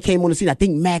VY came on the scene, I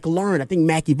think Mac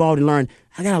evolved and learned,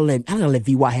 I gotta let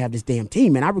VY have this damn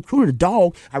team, man. I recruited a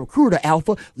dog. I recruited an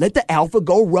alpha. Let the alpha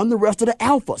go run the rest of the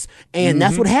alphas. And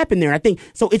that's what happened there. I think,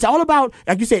 so it's all about,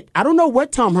 like you said, I don't know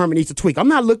what Tom Herman needs to tweak. I'm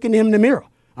not looking at him in the mirror.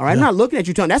 All right, I'm not looking at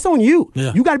you, Tom. That's on you.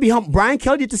 Yeah. You got to be humble. Brian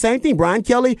Kelly did the same thing. Brian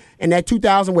Kelly in that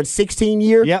 2016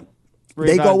 year. Yep.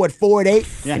 They go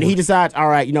 4-8, and he decides, all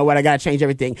right, you know what, I got to change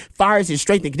everything. Fires his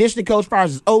strength and conditioning coach,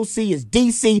 fires his OC, his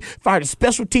DC, fired his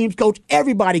special teams coach,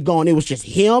 everybody gone. It was just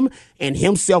him and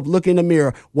himself looking in the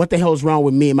mirror. What the hell is wrong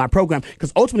with me and my program?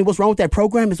 Because ultimately what's wrong with that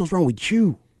program is what's wrong with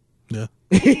you. Yeah.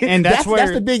 And that's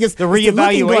the biggest, the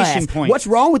reevaluation point. What's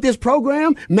wrong with this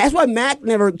program? That's what Mac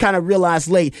never kind of realized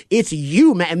late. It's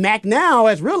you, Mac. And Mac now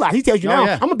has realized. He tells you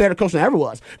now, I'm a better coach than I ever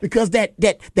was, because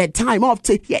that time off,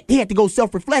 he had to go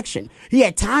self-reflection. He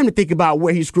had time to think about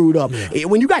where he screwed up. Yeah.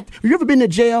 When you ever been to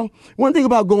jail? One thing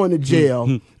about going to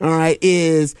jail, all right,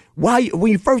 is when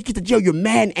you first get to jail, you're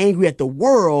mad and angry at the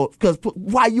world because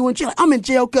why you in jail? Like, I'm in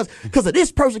jail because of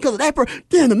this person, because of that person.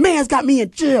 Damn, the man's got me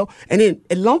in jail. And then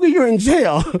the longer you're in jail,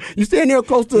 you stand there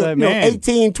close to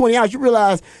 18, 20 hours, you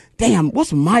realize, damn,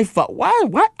 what's my fault? Why?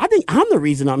 I think I'm the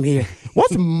reason I'm here.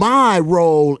 What's my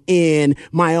role in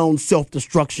my own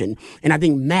self-destruction? And I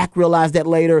think Mac realized that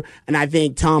later, and I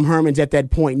think Tom Herman's at that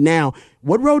point now.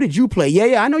 What role did you play?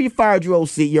 Yeah, I know you fired your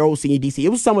OC and your DC. It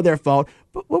was some of their fault.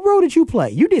 But what role did you play?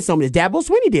 You did some of this. Dabo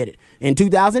Swinney did it. In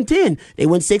 2010, they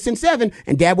went 6-7,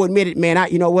 and Dabo admitted,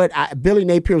 man, you know what? Billy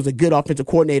Napier was a good offensive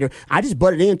coordinator. I just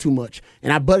butted in too much.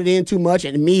 And I butted in too much,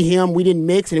 and him, we didn't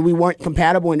mix, and we weren't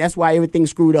compatible, and that's why everything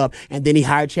screwed up. And then he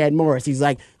hired Chad Morris. He's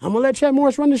like, I'm going to let Chad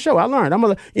Morris run the show. I learned. I'm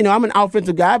an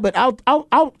offensive guy, but I'll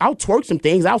twerk some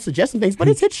things. I'll suggest some things, but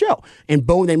it's his show. And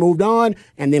boom, they moved on,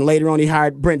 and then later on he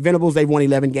hired Brent Venables. They've won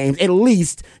 11 games, at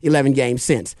least 11 games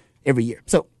since every year.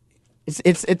 So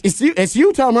it's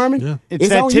you, Tom Herman. Yeah. It's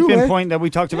that tipping point that we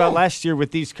talked about last year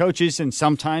with these coaches, and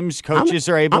sometimes coaches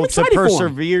are able to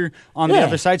persevere on the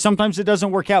other side. Sometimes it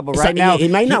doesn't work out, but right now it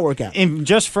might not work out. And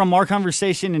just from our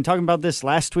conversation and talking about this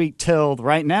last week till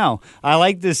right now, I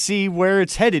like to see where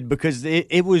it's headed, because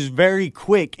it was very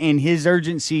quick, and his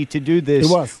urgency to do this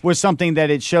was something that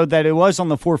it showed that it was on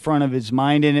the forefront of his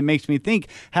mind. And it makes me think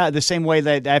how the same way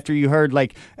that after you heard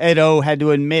like Ed O had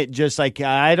to admit, just like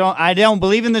I don't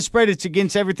believe in the spread. It's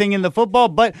against everything in the football,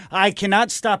 but I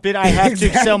cannot stop it. I have to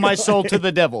sell my soul to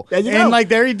the devil.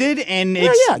 There he did, and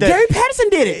Gary Patterson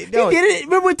did it. He did it.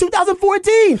 Remember in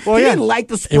 2014? He didn't like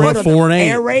the spread of the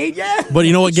air raid. Yeah, but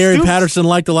you know what? Gary Patterson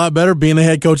liked a lot better, being the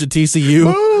head coach at TCU.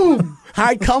 Boom.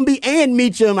 Hired Cumbie and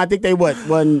Meacham. I think they won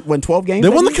 12 games. They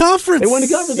won the conference. They won the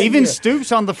conference. Even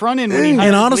Stoops on the front end. When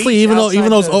and honestly, even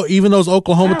those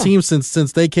Oklahoma teams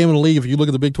since they came in the league, if you look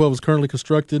at the Big 12 is currently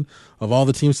constructed, of all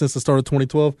the teams since the start of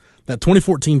 2012, that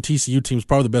 2014 TCU team is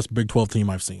probably the best Big 12 team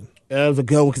I've seen. That was a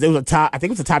good one, because I think it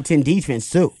was a top 10 defense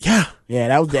too. Yeah. Yeah,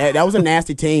 that was a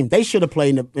nasty team. They should have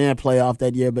played in the playoff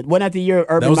that year, but wasn't that the year Urban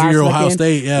Meyer? That was the year Ohio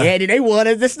State. Yeah, yeah, they won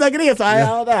it. They snuck it in. So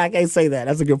I can't say that.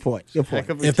 That's a good point. Good point.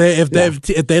 If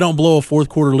they don't blow a fourth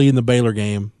quarter lead in the Baylor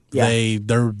game,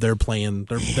 they're playing.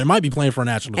 They might be playing for a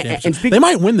national championship. They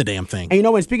might win the damn thing. And you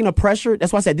know, when speaking of pressure,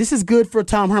 that's why I said this is good for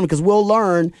Tom Herman, because we'll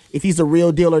learn if he's a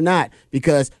real deal or not,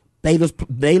 because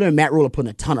Baylor and Matt Rhule are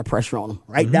putting a ton of pressure on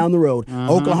him down the road.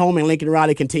 Oklahoma and Lincoln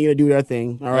Riley continue to do their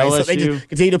thing. All right, so they just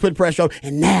continue to put pressure on.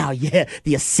 And now,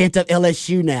 the ascent of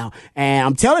LSU now. And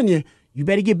I'm telling you, you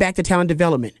better get back to talent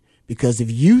development, because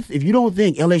if you don't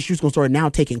think LSU's going to start now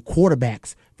taking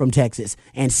quarterbacks from Texas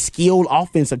and skilled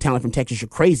offensive talent from Texas, you're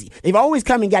crazy. They've always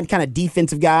come and gotten kind of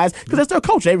defensive guys because that's their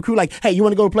culture. They recruit like, hey, you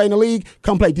want to go play in the league?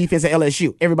 Come play defense at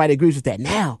LSU. Everybody agrees with that.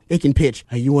 Now they can pitch,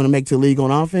 hey, you want to make the league on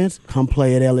offense? Come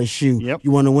play at LSU. Yep. You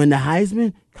want to win the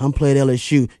Heisman? Come play at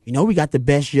LSU. You know, we got the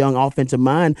best young offensive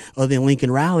mind other than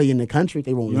Lincoln Riley in the country.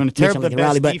 They won't. You want to tear up the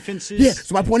best defenses? Yeah.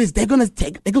 So my point is, they're gonna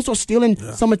start stealing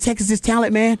some of Texas's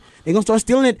talent, man. They're gonna start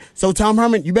stealing it. So Tom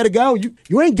Herman, you better go.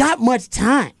 You ain't got much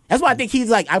time. That's why I think he's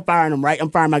like, I'm firing him, right? I'm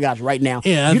firing my guys right now.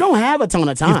 Yeah, you don't have a ton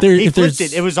of time. He flipped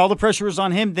it. It was all the pressure was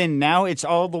on him. Then now it's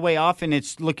all the way off, and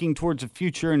it's looking towards the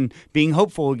future and being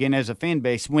hopeful again as a fan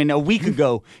base. When a week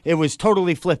ago it was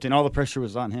totally flipped and all the pressure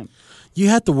was on him. You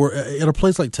have to work at a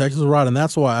place like Texas, right? And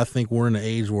that's why I think we're in an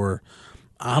age where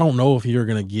I don't know if you're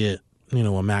going to get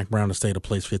a Mac Brown to stay to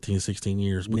place 15, 16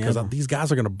 years because these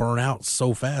guys are going to burn out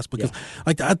so fast because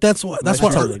that's why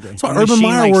Urban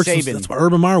Meyer works. That's why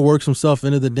Urban Meyer works himself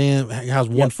into the damn has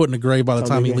 1 foot in the grave by the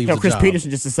time he leaves the Chris job.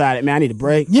 Peterson just decided, man, I need a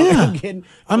break. Yeah,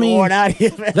 I'm worn out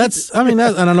here. and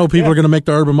I know people are going to make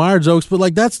the Urban Meyer jokes, but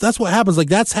like that's what happens. Like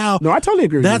that's how. No, I totally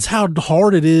agree. That's how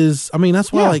hard it is. I mean,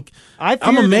 that's why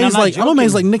I'm amazed. I'm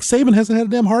amazed. Like Nick Saban hasn't had a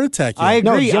damn heart attack yet. I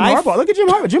agree. No, Jim Harbaugh. Look at Jim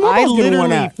Harbaugh. Jim Harbaugh's getting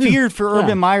one out. I literally feared for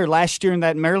Urban Meyer last year in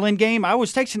that Maryland game. I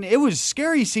was texting. It was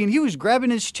scary seeing he was grabbing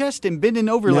his chest and bending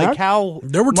over like how.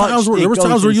 There were times where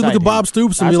you look at Bob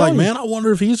Stoops and be like, man, I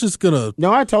wonder if he's just gonna.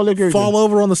 No, I totally agree. Fall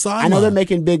over on the sideline. I know they're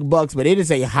making big bucks, but it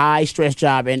is a high stress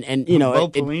job, and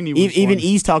even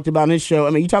East talked about in his show. I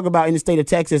mean, you talk about in the state of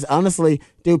Texas. Honestly,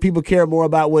 dude, people care more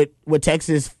about what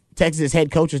Texas head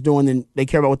coach is doing than they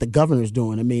care about what the governor's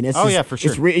doing. I mean, for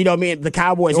sure. It's the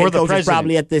Cowboys head coach is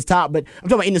probably at this top, but I'm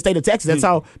talking about in the state of Texas.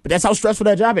 That's how stressful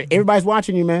that job is. Everybody's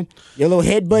watching you, man. Your little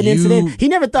headbutt incident. He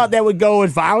never thought that would go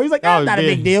viral. He's like, that's not a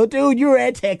big deal, dude. You were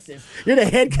at Texas. You're the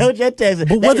head coach at Texas.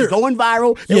 That is going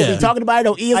viral. They will be talking about it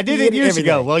on ESPN. I did it years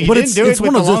ago. Well, you didn't do it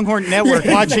with the Longhorn Network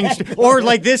watching, or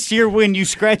like this year when you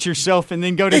scratch yourself and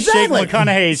then go to shake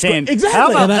McConaughey's hand. Exactly. How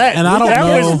about that? And I don't know.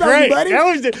 That was great. That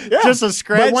was just a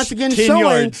scratch. But once again,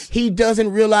 showing he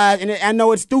doesn't realize, and I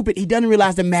know it's stupid, he doesn't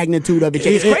realize the magnitude of it.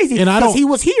 It's crazy because he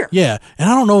was here. Yeah, and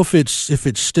I don't know if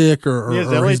it's shtick or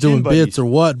he's doing bits or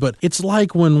what, but it's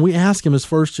like when we ask him his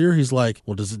first year, he's like,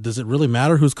 well, does it really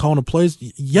matter who's calling the plays?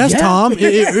 Yes, Tom,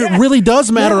 it really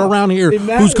does matter around here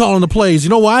who's calling the plays. You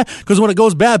know why? Because when it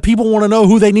goes bad, people want to know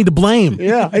who they need to blame.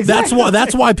 Yeah, exactly.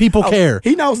 That's why people care.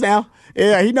 He knows now.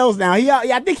 Yeah, he knows now.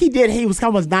 I think he did. He was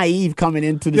kind of naive coming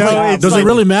into the job. Does it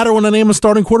really matter when I name a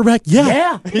starting quarterback?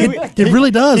 Yeah. It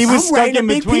really does. He was stuck in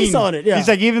between. Piece on it. Yeah. He's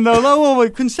like, even though,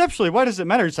 conceptually, why does it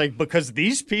matter? It's like, because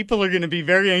these people are going to be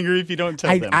very angry if you don't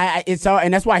tell them.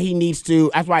 And that's why he needs to.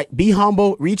 That's why be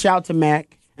humble. Reach out to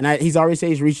Mac. And he's already said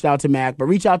he's reached out to Mac, but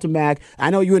reach out to Mac. I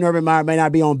know you and Urban Meyer may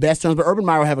not be on best terms, but Urban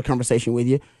Meyer will have a conversation with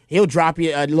you. He'll drop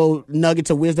you a little nuggets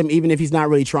of wisdom, even if he's not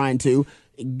really trying to.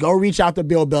 Go reach out to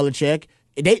Bill Belichick.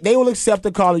 They will accept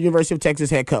the call of University of Texas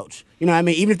head coach. You know what I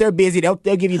mean? Even if they're busy, they'll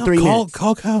give you 3 minutes.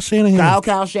 Call Kyle Shanahan.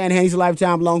 Kyle Shanahan. He's a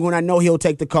lifetime Longhorn. I know he'll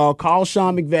take the call. Call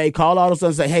Sean McVay. Call all those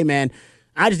and say, hey, man,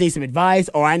 I just need some advice,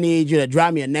 or I need you to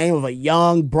drop me a name of a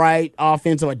young, bright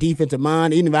offensive or defensive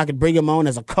mind, even if I could bring him on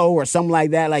as a co or something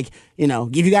like that. Like,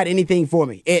 if you got anything for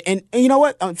me. And you know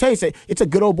what? I'll tell you, it's a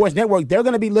good old boys network. They're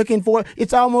going to be looking for,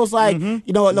 it's almost like,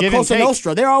 La Cosa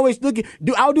Nostra. They're always looking,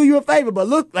 I'll do you a favor, but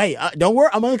look, hey, don't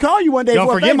worry, I'm going to call you one day don't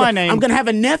for a forget favor. My name. I'm going to have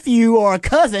a nephew or a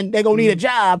cousin. They're going to need a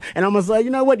job. And I'm going to say, you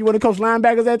know what? You want to coach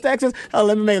linebackers at Texas?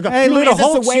 Let me make a call. Hey, little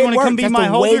Holtz, you want to come be my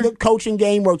holder? That's the way the coaching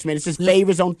game works, man. It's just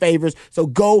favors on favors. So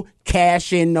go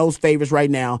cash in those favors right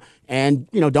now, and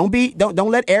don't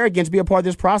let arrogance be a part of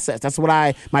this process. That's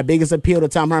what my biggest appeal to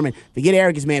Tom Herman. Forget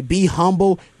arrogance, man. Be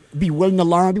humble. Be willing to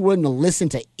learn. Be willing to listen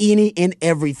to any and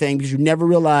everything, because you never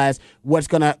realize what's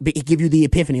gonna give you the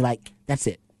epiphany. Like, that's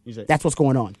it. That's what's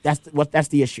going on. That's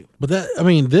the issue. But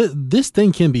this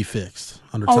thing can be fixed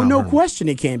under Tom no Herman. question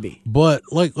it can be. But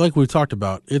like we talked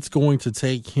about, it's going to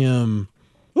take him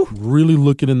really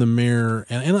looking in the mirror.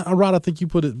 And Rod, I think you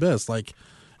put it best. Like,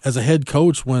 as a head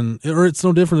coach, or it's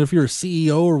no different if you're a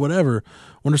CEO or whatever,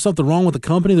 when there's something wrong with the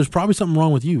company, there's probably something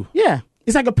wrong with you. Yeah.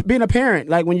 It's like being a parent.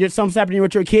 Like when something's happening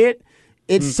with your kid,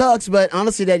 it sucks, but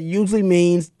honestly, that usually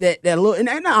means that a little, and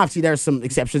obviously there's some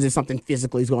exceptions if something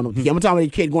physically is going on. I'm talking about a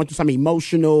kid going through some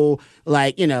emotional,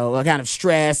 a kind of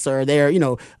stress, or they're,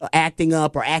 acting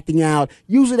up or acting out.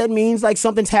 Usually that means like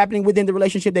something's happening within the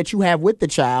relationship that you have with the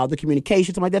child, the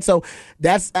communication, something like that. So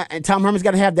that's, Tom Herman's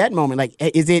got to have that moment. Like,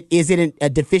 is it a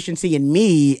deficiency in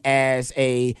me as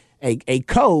a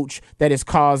coach that is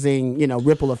causing,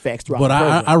 ripple effects throughout the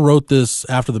program? I wrote this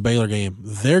after the Baylor game.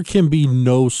 There can be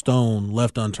no stone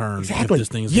left unturned. Exactly. If this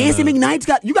thing's Yancey McKnight's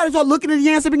you got to start looking at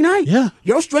Yancey McKnight. Yeah.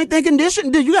 Your strength and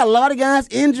conditioning, dude. You got a lot of guys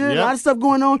injured, a lot of stuff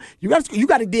going on. You got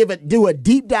to do a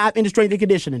deep dive into strength and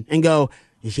conditioning and go,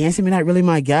 is Yancey McKnight really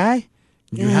my guy?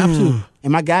 You have to.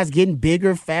 And my guys getting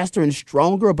bigger, faster, and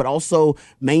stronger, but also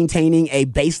maintaining a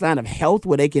baseline of health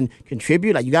where they can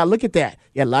contribute. Like, you got to look at that.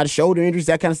 You got a lot of shoulder injuries,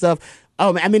 that kind of stuff.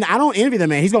 Oh, man, I mean, I don't envy the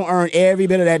man. He's going to earn every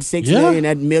bit of that $6 million,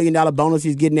 that $1 million bonus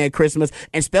he's getting at Christmas.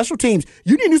 And special teams,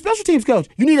 you need a new special teams coach.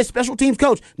 You need a special teams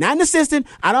coach, not an assistant.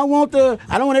 I don't want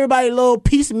everybody a little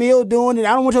piecemeal doing it.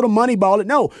 I don't want you to money ball it.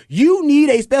 No, you need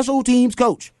a special teams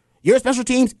coach. Your special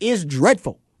teams is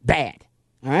dreadful, bad.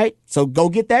 All right, so go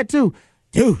get that too,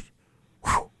 dude.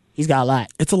 He's got a lot.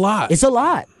 It's a lot. It's a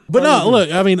lot. But no,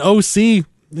 look, I mean, OC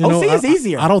OC is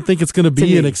easier. I don't think it's going to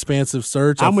be an expansive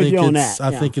search. I'm with you on that.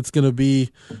 I think it's going to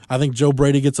be. I think Joe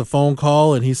Brady gets a phone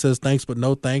call and he says thanks, but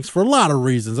no thanks for a lot of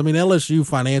reasons. I mean, LSU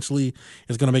financially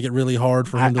is going to make it really hard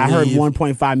for him to leave. I heard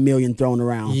 $1.5 million thrown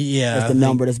around. Yeah, that's the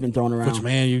number that's been thrown around. Which,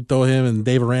 man, you throw him and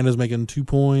Dave Aranda's making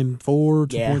 2.4,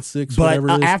 2.6, but whatever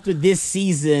it is. After this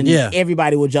season,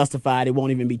 everybody will justify it. It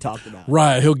won't even be talked about.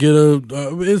 Right, he'll get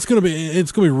it's going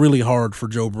to be really hard for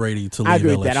Joe Brady to leave. I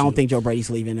agree with LSU. that. I don't think Joe Brady's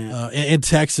leaving that. In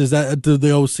Texas, the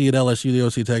OC at LSU, the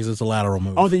OC Texas, it's a lateral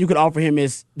move. Only thing you could offer him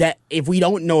is that if we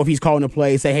don't know if he's calling the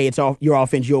plays, say, hey, it's your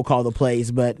offense, you'll call the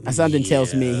plays. But something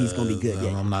tells me he's going to be good.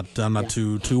 I'm not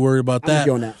too worried about that.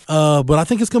 I'm that. But I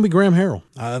think it's going to be Graham Harrell.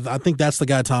 I think that's the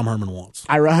guy Tom Herman wants.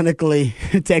 Ironically,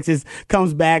 Texas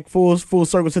comes back full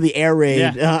circle to the air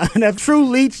raid. And a true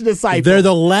Leach disciple. They're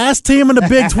the last team in the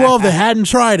Big 12 that hadn't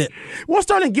tried it. Well,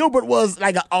 Sterling Gilbert was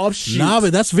like an offshoot. Nah,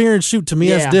 but that's veer and shoot. To me,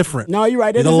 that's different. No, you're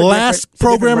right. The last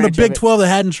program in the Big 12 that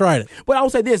hadn't tried it. But I will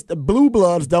say this, the Blue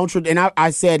Bloods don't, and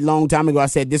I said a long time ago, I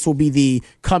said this will be the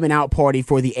coming out party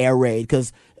for the air raid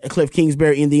because Cliff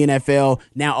Kingsbury in the NFL,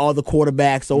 now all the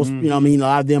quarterbacks, those, you know what I mean, a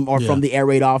lot of them are from the air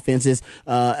raid offenses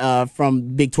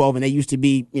from Big 12, and they used to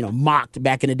be, mocked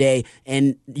back in the day.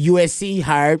 And USC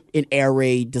hired an air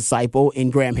raid disciple in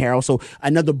Graham Harrell. So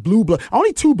another blue blood,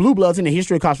 only 2 blue bloods in the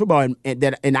history of college football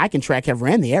and I can track have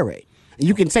ran the air raid.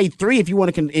 You can say 3 if you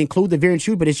want to include the veer and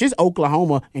shoot, but it's just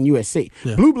Oklahoma and USC.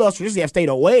 Yeah. Blue Bloods traditionally have stayed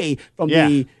away from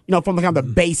the from the kind of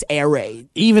the base air raid.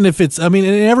 Even if it's, and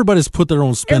everybody's put their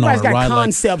own spin on it, right?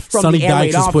 Concepts like from Sonny the air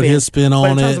raid Dykes has put his spin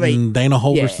on it, and Dana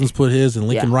Holgerson's put his, and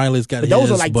Lincoln Riley's got his. Those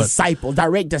are like disciples,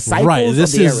 direct disciples. Right.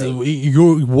 This of the is air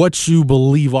raid. what you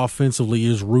believe offensively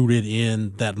is rooted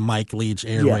in that Mike Leach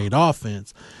air raid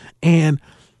offense, and.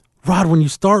 Rod, when you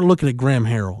start looking at Graham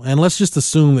Harrell, and let's just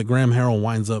assume that Graham Harrell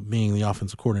winds up being the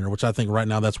offensive coordinator, which I think right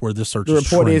now that's where this search is.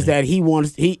 The report is that he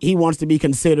wants to be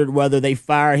considered whether they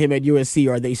fire him at USC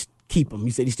or they keep him.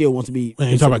 He said he still wants to be. And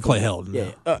you're talking about Clay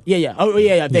Helton. Yeah. Oh,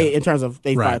 yeah. In terms of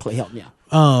they fire Clay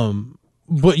Helton,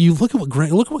 But you look at what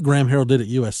Graham Harrell did at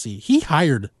USC. He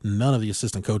hired none of the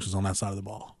assistant coaches on that side of the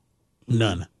ball.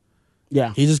 None.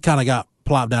 Yeah. He just kind of got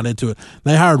plopped down into it.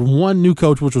 They hired one new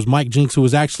coach, which was Mike Jinks, who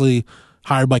was actually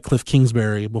hired by Cliff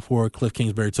Kingsbury before Cliff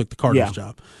Kingsbury took the Cardinals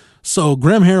job. So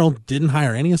Graham Harrell didn't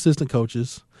hire any assistant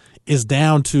coaches, is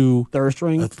down to third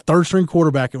string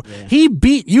quarterback. Yeah. He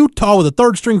beat Utah with a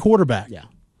third string quarterback. Yeah,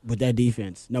 with that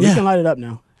defense. No, he can light it up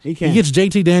now. He can. He gets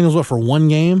JT Daniels, for one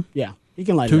game? Yeah, he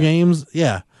can light it up. 2 games?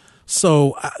 Yeah.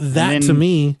 So that to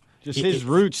me. Just his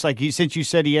roots, since you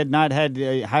said he had not had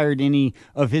hired any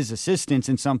of his assistants,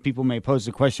 and some people may pose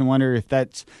the question, wonder if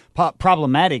that's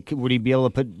problematic. Would he be able to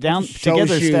put down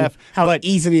together staff? How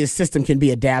easily the system can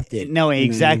be adapted. No,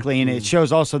 exactly, and it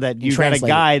shows also that you got a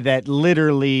guy that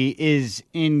literally is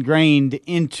ingrained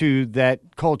into that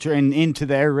culture and into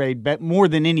the air raid, but more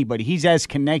than anybody, he's as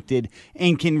connected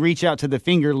and can reach out to the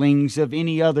fingerlings of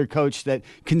any other coach that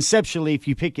conceptually, if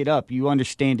you pick it up, you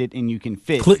understand it and you can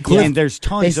fit. And there's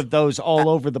tons of those all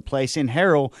over the place, and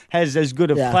Harrell has as good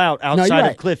of clout outside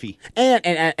of Cliffy.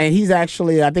 And he's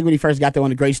actually, I think when he first got there,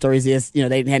 one of the great stories is, they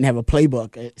didn't have a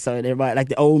playbook. So everybody, like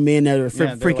the old men that were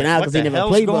freaking out because they didn't have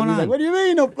a playbook. He's like, what do you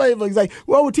mean no playbook? He's like,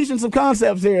 well, we're teaching some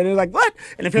concepts here. And they're like, what?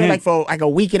 And it felt for a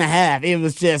week and a half, it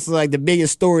was just like the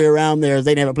biggest story around there is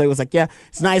they didn't have a playbook. It's like,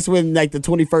 it's nice when the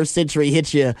 21st century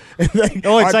hits you. It's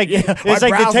like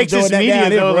the Texas media,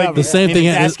 though, the same thing.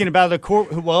 Asking about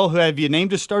have you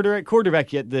named a starter at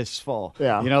quarterback yet this fall?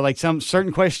 Yeah. Some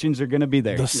certain questions are going to be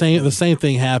there. The same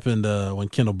thing happened when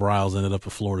Kendall Briles ended up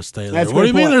at Florida State. What do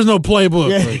you mean there's no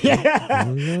playbook?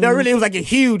 That really was like a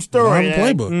huge story. No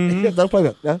playbook. No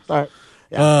playbook. Yeah, sorry.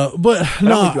 But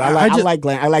no, I like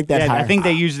Glenn. I like that. I think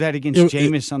they use that against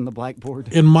Jameis on the blackboard.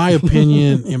 In my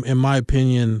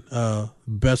opinion,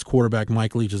 best quarterback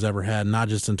Mike Leach has ever had. Not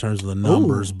just in terms of the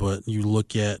numbers, but you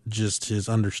look at just his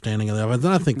understanding of that. And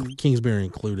I think Kingsbury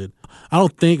included. I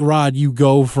don't think, Rod, you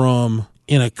go from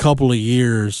in a couple of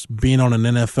years being on an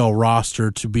NFL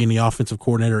roster to being the offensive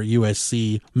coordinator at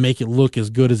USC, make it look as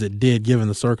good as it did given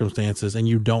the circumstances, and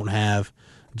you don't have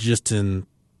just an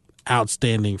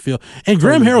outstanding feel. And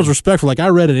Graham Harrell's respectful. Like, I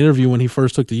read an interview when he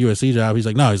first took the USC job. He's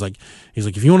like,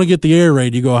 if you want to get the air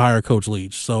raid, you go hire Coach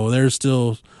Leach. So there's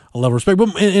still a level of respect.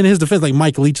 But in his defense, like,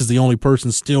 Mike Leach is the only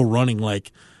person still running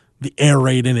like the air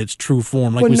raid in its true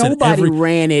form. Like nobody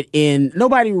ran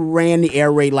the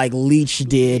air raid like Leach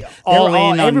did.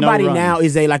 Everybody now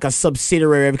is a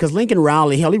subsidiary because Lincoln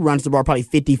Riley, he runs the ball probably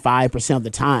 55% of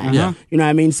the time. Yeah. You know what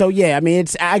I mean? So yeah, I mean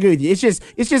I agree with you.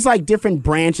 It's just like different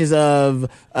branches of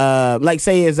like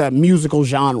say is a musical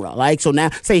genre. Like so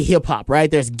now say hip hop, right?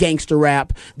 There's gangster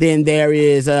rap, then there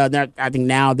is I think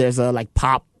now there's like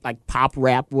pop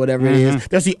rap, whatever it is.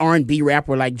 There's the R&B rap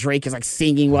where like Drake is like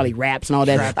singing while he raps and all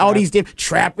that. These different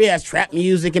trap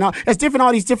music and all. That's different.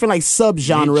 All these different like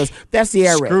subgenres. That's the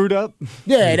air raid. Screwed up.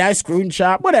 Yeah, that's screwed and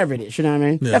chopped. Whatever it is, you know what I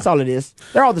mean? Yeah. That's all it is.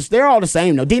 They're all the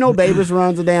same though. Dino Babers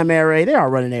runs a damn air raid. They're all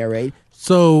running air raid.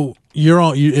 So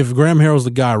if Graham Harrell's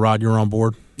the guy, Rod, you're on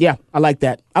board. Yeah, I like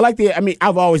that.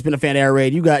 I've always been a fan of air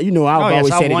raid. I've always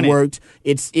said it worked.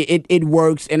 It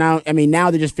works, and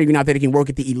now they're just figuring out that it can work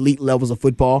at the elite levels of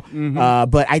football.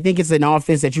 But I think it's an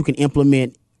offense that you can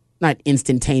implement not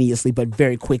instantaneously, but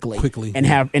very quickly and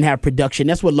have production.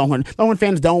 That's what Longhorn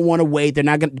fans don't want to wait. They're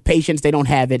not going to patience. They don't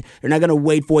have it. They're not going to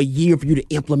wait for a year for you to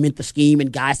implement the scheme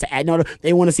and guys to add. No,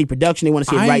 they want to see production. They want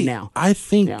to see it right now. I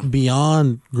think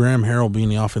beyond Graham Harrell being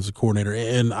the offensive coordinator,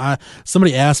 and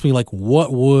somebody asked me like,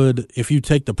 what would if you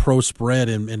take the pro spread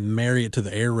and marry it to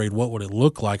the air raid, what would it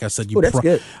look like? I said you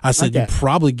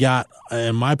probably got,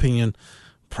 in my opinion,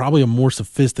 probably a more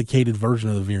sophisticated version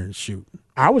of the veer and shoot.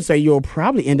 I would say you'll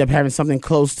probably end up having something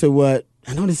close to what,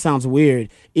 I know this sounds weird,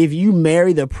 if you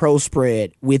marry the pro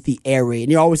spread with the air raid,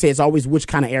 and you always say it's always which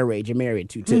kind of air raid you're married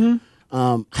to, too.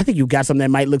 I think you got something that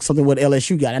might look something what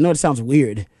LSU got. I know it sounds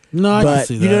weird. No, I can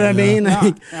see that. You know what I mean?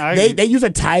 Like, they use a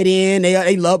tight end.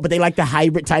 They love, but they like the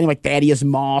hybrid tight end like Thaddeus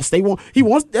Moss.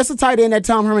 That's a tight end that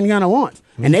Tom Herman kind of wants.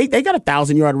 And they got a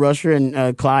 1,000-yard rusher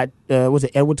and Clyde. Was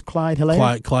it Edwards? Clyde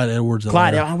Hilaire? Clyde Edwards.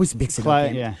 Clyde. I always mix it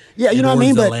up. Yeah, you know what I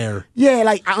mean. But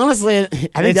like honestly, I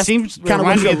think that seems kind of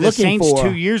what you're looking Saints for.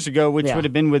 2 years ago, which would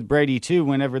have been with Brady too.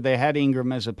 Whenever they had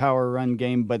Ingram as a power run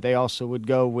game, but they also would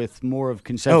go with more of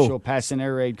conceptual pass and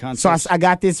air raid concepts. So I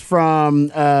got this from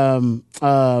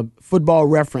Football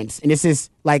Reference, and this is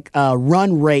like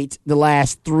run rate the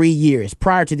last 3 years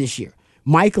prior to this year.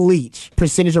 Mike Leach,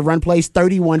 percentage of run plays,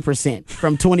 31%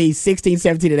 from 2016,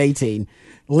 17, and 18.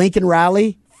 Lincoln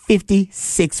Riley,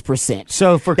 56%.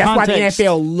 So for that's context, why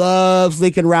the NFL loves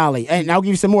Lincoln Riley. And I'll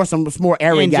give you some more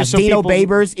air raid guys. Dino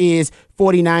Babers is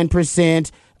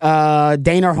 49%.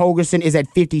 Dana Holgerson is at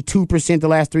 52% the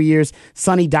last 3 years.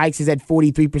 Sonny Dykes is at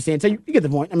 43%. So you get the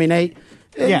point. I mean,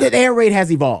 the air raid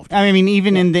has evolved. I mean,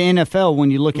 even in the NFL,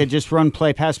 when you look at just run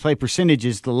play, pass play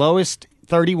percentages, the lowest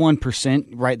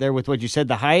 31%, right there with what you said.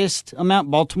 The highest amount,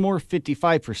 Baltimore,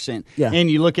 55%. Yeah. And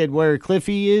you look at where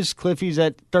Cliffy is. Cliffy's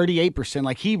at 38%.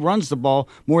 Like, he runs the ball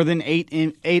more than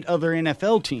eight other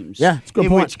NFL teams. Yeah, it's a good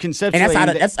point. Which conceptually,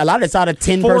 and that's a lot of it's out of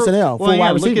 10 personnel, 4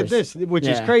 wide receivers. Look at this, which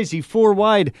is crazy. 4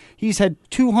 wide. He's had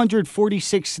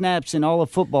 246 snaps in all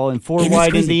of football and 4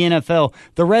 wide in the NFL.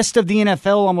 The rest of the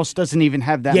NFL almost doesn't even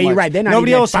have that much. Yeah, you're right.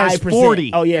 Nobody else has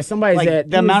 40. Oh, yeah. Somebody's like, at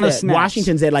the amount of snaps.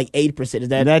 Washington's at like 8%.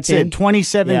 That's 10?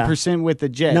 27% with the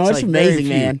Jets. No, it's amazing,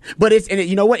 man. But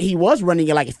you know what? He was running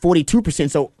at like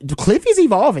 42%. So Cliffy's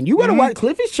evolving. You got to watch.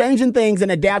 Cliffy's changing things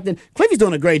and adapting. Cliffy's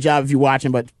doing a great job if you're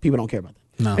watching, but people don't care about that.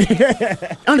 No.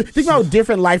 Think about how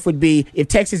different life would be if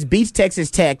Texas beats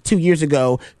Texas Tech 2 years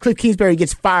ago. Cliff Kingsbury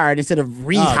gets fired instead of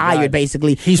rehired,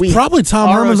 basically. He's probably Tom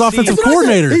Herman's offensive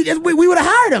coordinator. We would have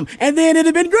hired him, and then it'd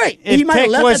have been great. If he might have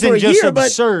left wasn't for a just year,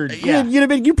 absurd,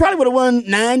 but you probably would have won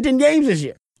 9-10 games this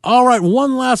year. All right,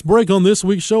 one last break on this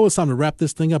week's show. It's time to wrap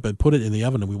this thing up and put it in the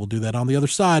oven, and we will do that on the other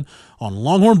side on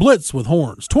Longhorn Blitz with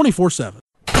Horns 24/7.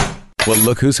 Well,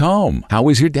 look who's home. How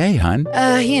was your day, hon?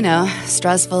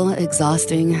 Stressful,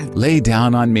 exhausting. Lay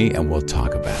down on me and we'll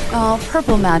talk about it. Oh,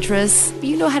 Purple Mattress.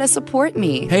 You know how to support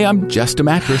me. Hey, I'm just a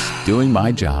mattress doing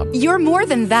my job. You're more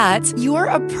than that. You're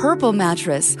a Purple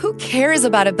Mattress. Who cares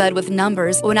about a bed with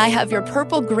numbers when I have your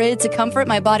Purple Grid to comfort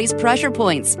my body's pressure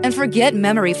points? And forget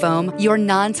memory foam. Your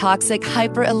non-toxic,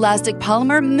 hyper-elastic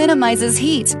polymer minimizes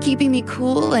heat, keeping me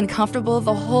cool and comfortable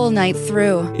the whole night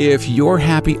through. If you're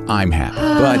happy, I'm happy.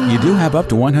 But you do have up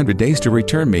to 100 days to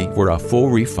return me for a full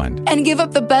refund. And give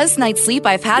up the best night's sleep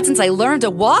I've had since I learned to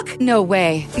walk? No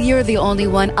way. You're the only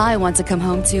one I want to come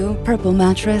home to. Purple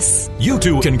Mattress. You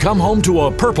too can come home to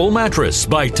a Purple Mattress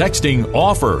by texting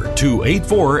OFFER to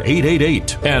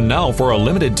 84888. And now for a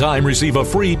limited time, receive a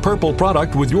free Purple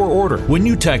product with your order when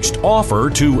you text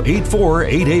OFFER to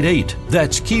 84888.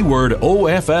 That's keyword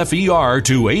OFFER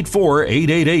to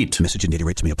 84888. Message and data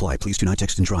rates may apply. Please do not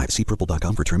text and drive. See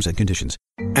purple.com for terms and conditions.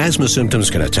 Asthma symptoms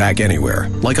can attack anywhere,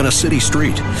 like on a city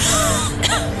street.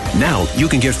 Now you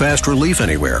can get fast relief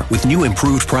anywhere with new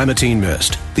improved Primatene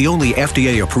Mist, the only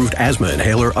FDA-approved asthma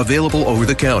inhaler available over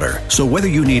the counter. So whether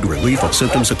you need relief of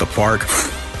symptoms at the park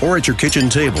or at your kitchen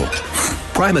table,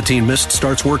 Primatene Mist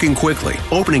starts working quickly,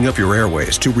 opening up your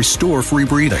airways to restore free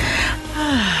breathing.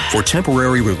 For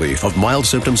temporary relief of mild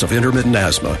symptoms of intermittent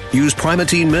asthma, use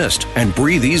Primatene Mist and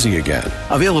breathe easy again.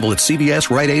 Available at CVS,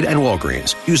 Rite Aid, and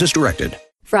Walgreens. Use as directed.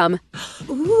 From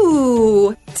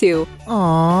ooh to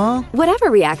aww. Whatever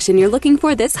reaction you're looking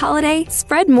for this holiday,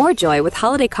 spread more joy with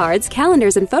holiday cards,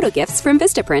 calendars, and photo gifts from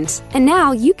Vistaprint. And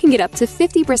now you can get up to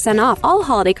 50% off all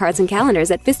holiday cards and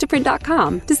calendars at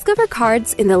Vistaprint.com. Discover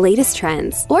cards in the latest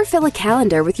trends or fill a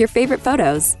calendar with your favorite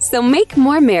photos. So make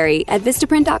more merry at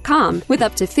Vistaprint.com with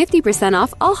up to 50%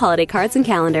 off all holiday cards and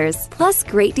calendars. Plus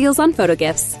great deals on photo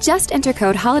gifts. Just enter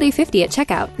code HOLIDAY50 at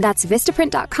checkout. That's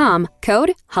Vistaprint.com,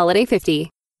 code HOLIDAY50.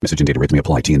 Message and data rates may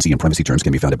apply. T&C and privacy terms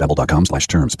can be found at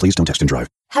babbel.com/terms. Please don't text and drive.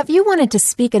 Have you wanted to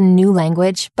speak a new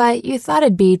language, but you thought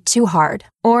it'd be too hard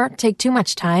or take too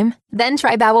much time? Then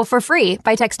try Babbel for free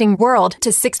by texting WORLD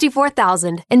to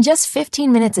 64,000. In just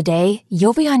 15 minutes a day,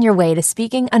 you'll be on your way to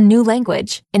speaking a new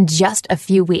language in just a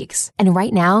few weeks. And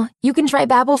right now, you can try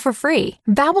Babbel for free.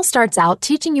 Babbel starts out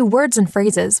teaching you words and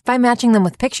phrases by matching them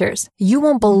with pictures. You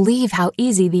won't believe how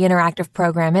easy the interactive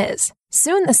program is.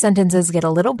 Soon the sentences get a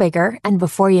little bigger, and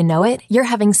before you know it, you're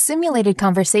having simulated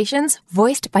conversations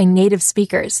voiced by native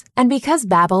speakers. And because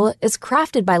Babbel is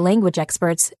crafted by language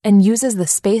experts and uses the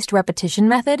spaced repetition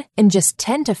method, in just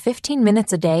 10 to 15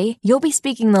 minutes a day, you'll be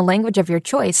speaking the language of your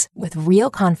choice with real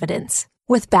confidence.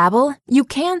 With Babbel, you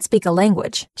can speak a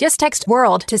language. Just text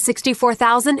WORLD to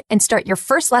 64,000 and start your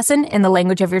first lesson in the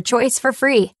language of your choice for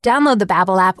free. Download the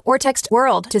Babbel app or text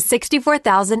WORLD to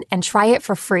 64,000 and try it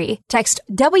for free. Text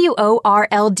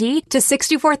WORLD to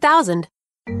 64,000.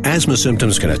 Asthma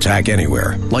symptoms can attack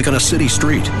anywhere, like on a city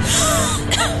street.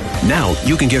 Now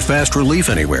you can get fast relief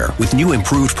anywhere with new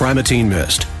improved Primatene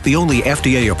Mist, the only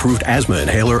FDA-approved asthma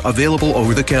inhaler available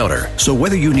over the counter. So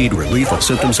whether you need relief of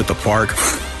symptoms at the park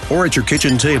or at your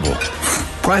kitchen table,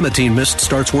 Primatene Mist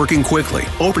starts working quickly,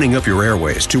 opening up your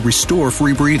airways to restore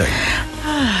free breathing.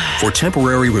 For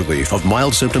temporary relief of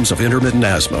mild symptoms of intermittent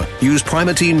asthma, use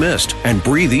Primatene Mist and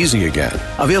breathe easy again.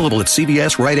 Available at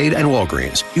CVS, Rite Aid, and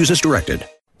Walgreens. Use as directed.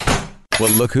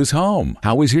 Well, look who's home.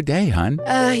 How was your day, hon?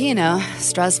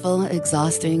 Stressful,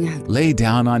 exhausting. Lay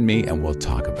down on me and we'll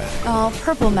talk about it. Oh,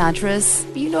 Purple Mattress.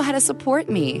 You know how to support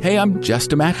me. Hey, I'm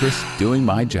just a mattress doing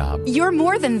my job. You're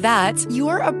more than that.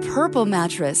 You're a Purple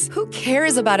Mattress. Who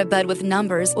cares about a bed with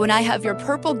numbers when I have your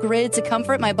Purple Grid to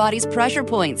comfort my body's pressure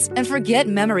points? And forget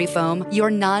memory foam.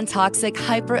 Your non-toxic,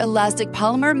 hyper-elastic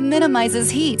polymer minimizes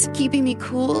heat, keeping me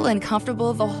cool and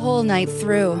comfortable the whole night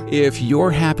through. If you're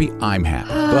happy, I'm happy.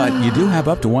 But you do have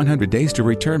up to 100 days to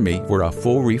return me for a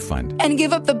full refund. And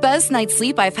give up the best night's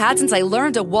sleep I've had since I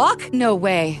learned to walk? No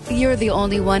way. You're the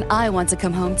only one I want to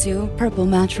come home to. Purple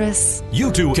Mattress.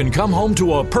 You too can come home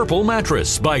to a Purple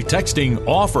Mattress by texting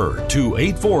OFFER to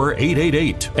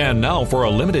 84888. And now for a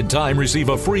limited time, receive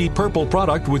a free Purple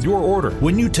product with your order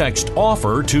when you text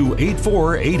OFFER to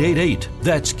 84888.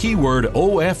 That's keyword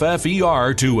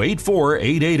OFFER to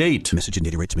 84888. Message and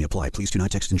data rates may apply. Please do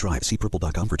not text and drive. See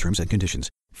purple.com for terms and conditions.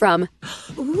 From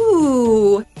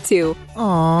ooh to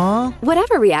aww.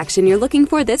 Whatever reaction you're looking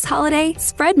for this holiday,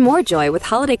 spread more joy with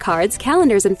holiday cards,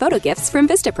 calendars, and photo gifts from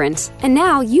Vistaprint. And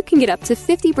now you can get up to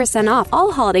 50% off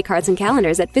all holiday cards and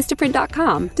calendars at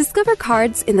Vistaprint.com. Discover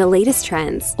cards in the latest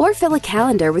trends or fill a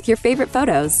calendar with your favorite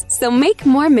photos. So make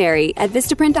more merry at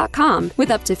Vistaprint.com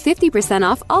with up to 50%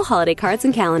 off all holiday cards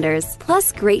and calendars.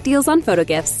 Plus great deals on photo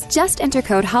gifts. Just enter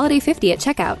code HOLIDAY50 at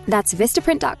checkout. That's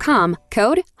Vistaprint.com,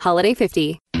 code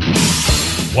HOLIDAY50.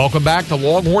 Welcome back to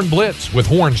Longhorn Blitz with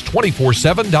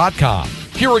Horns247.com.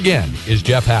 Here again is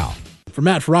Jeff Howe. For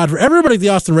Matt, for Rod, for everybody at the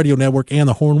Austin Radio Network and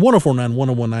the Horn, 1049,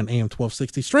 1019 AM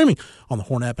 1260, streaming on the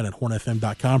Horn app and at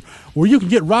hornfm.com, where you can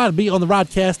get Rod B on the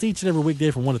Rodcast each and every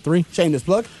weekday from 1 to 3. Shameless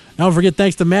plug. Don't forget,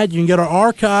 thanks to Matt, you can get our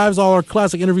archives, all our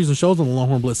classic interviews and shows on the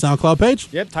Longhorn Blitz SoundCloud page.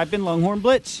 Yep, type in Longhorn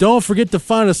Blitz. Don't forget to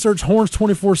find and search Horns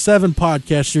 24/7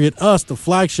 podcast. You get us, the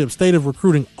flagship state of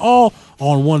recruiting, all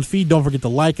on one feed. Don't forget to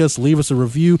like us, leave us a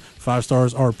review. 5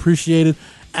 stars are appreciated.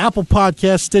 Apple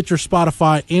Podcasts, Stitcher,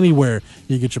 Spotify, anywhere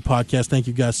you get your podcast. Thank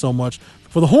you guys so much.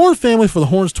 For the Horn family, for the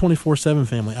Horns 24/7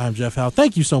 family, I'm Jeff Howe.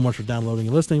 Thank you so much for downloading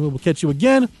and listening. We will catch you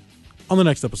again on the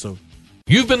next episode.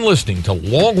 You've been listening to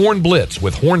Longhorn Blitz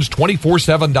with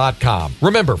Horns247.com.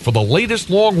 Remember, for the latest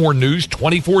Longhorn news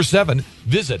 24/7,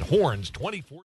 visit Horns24.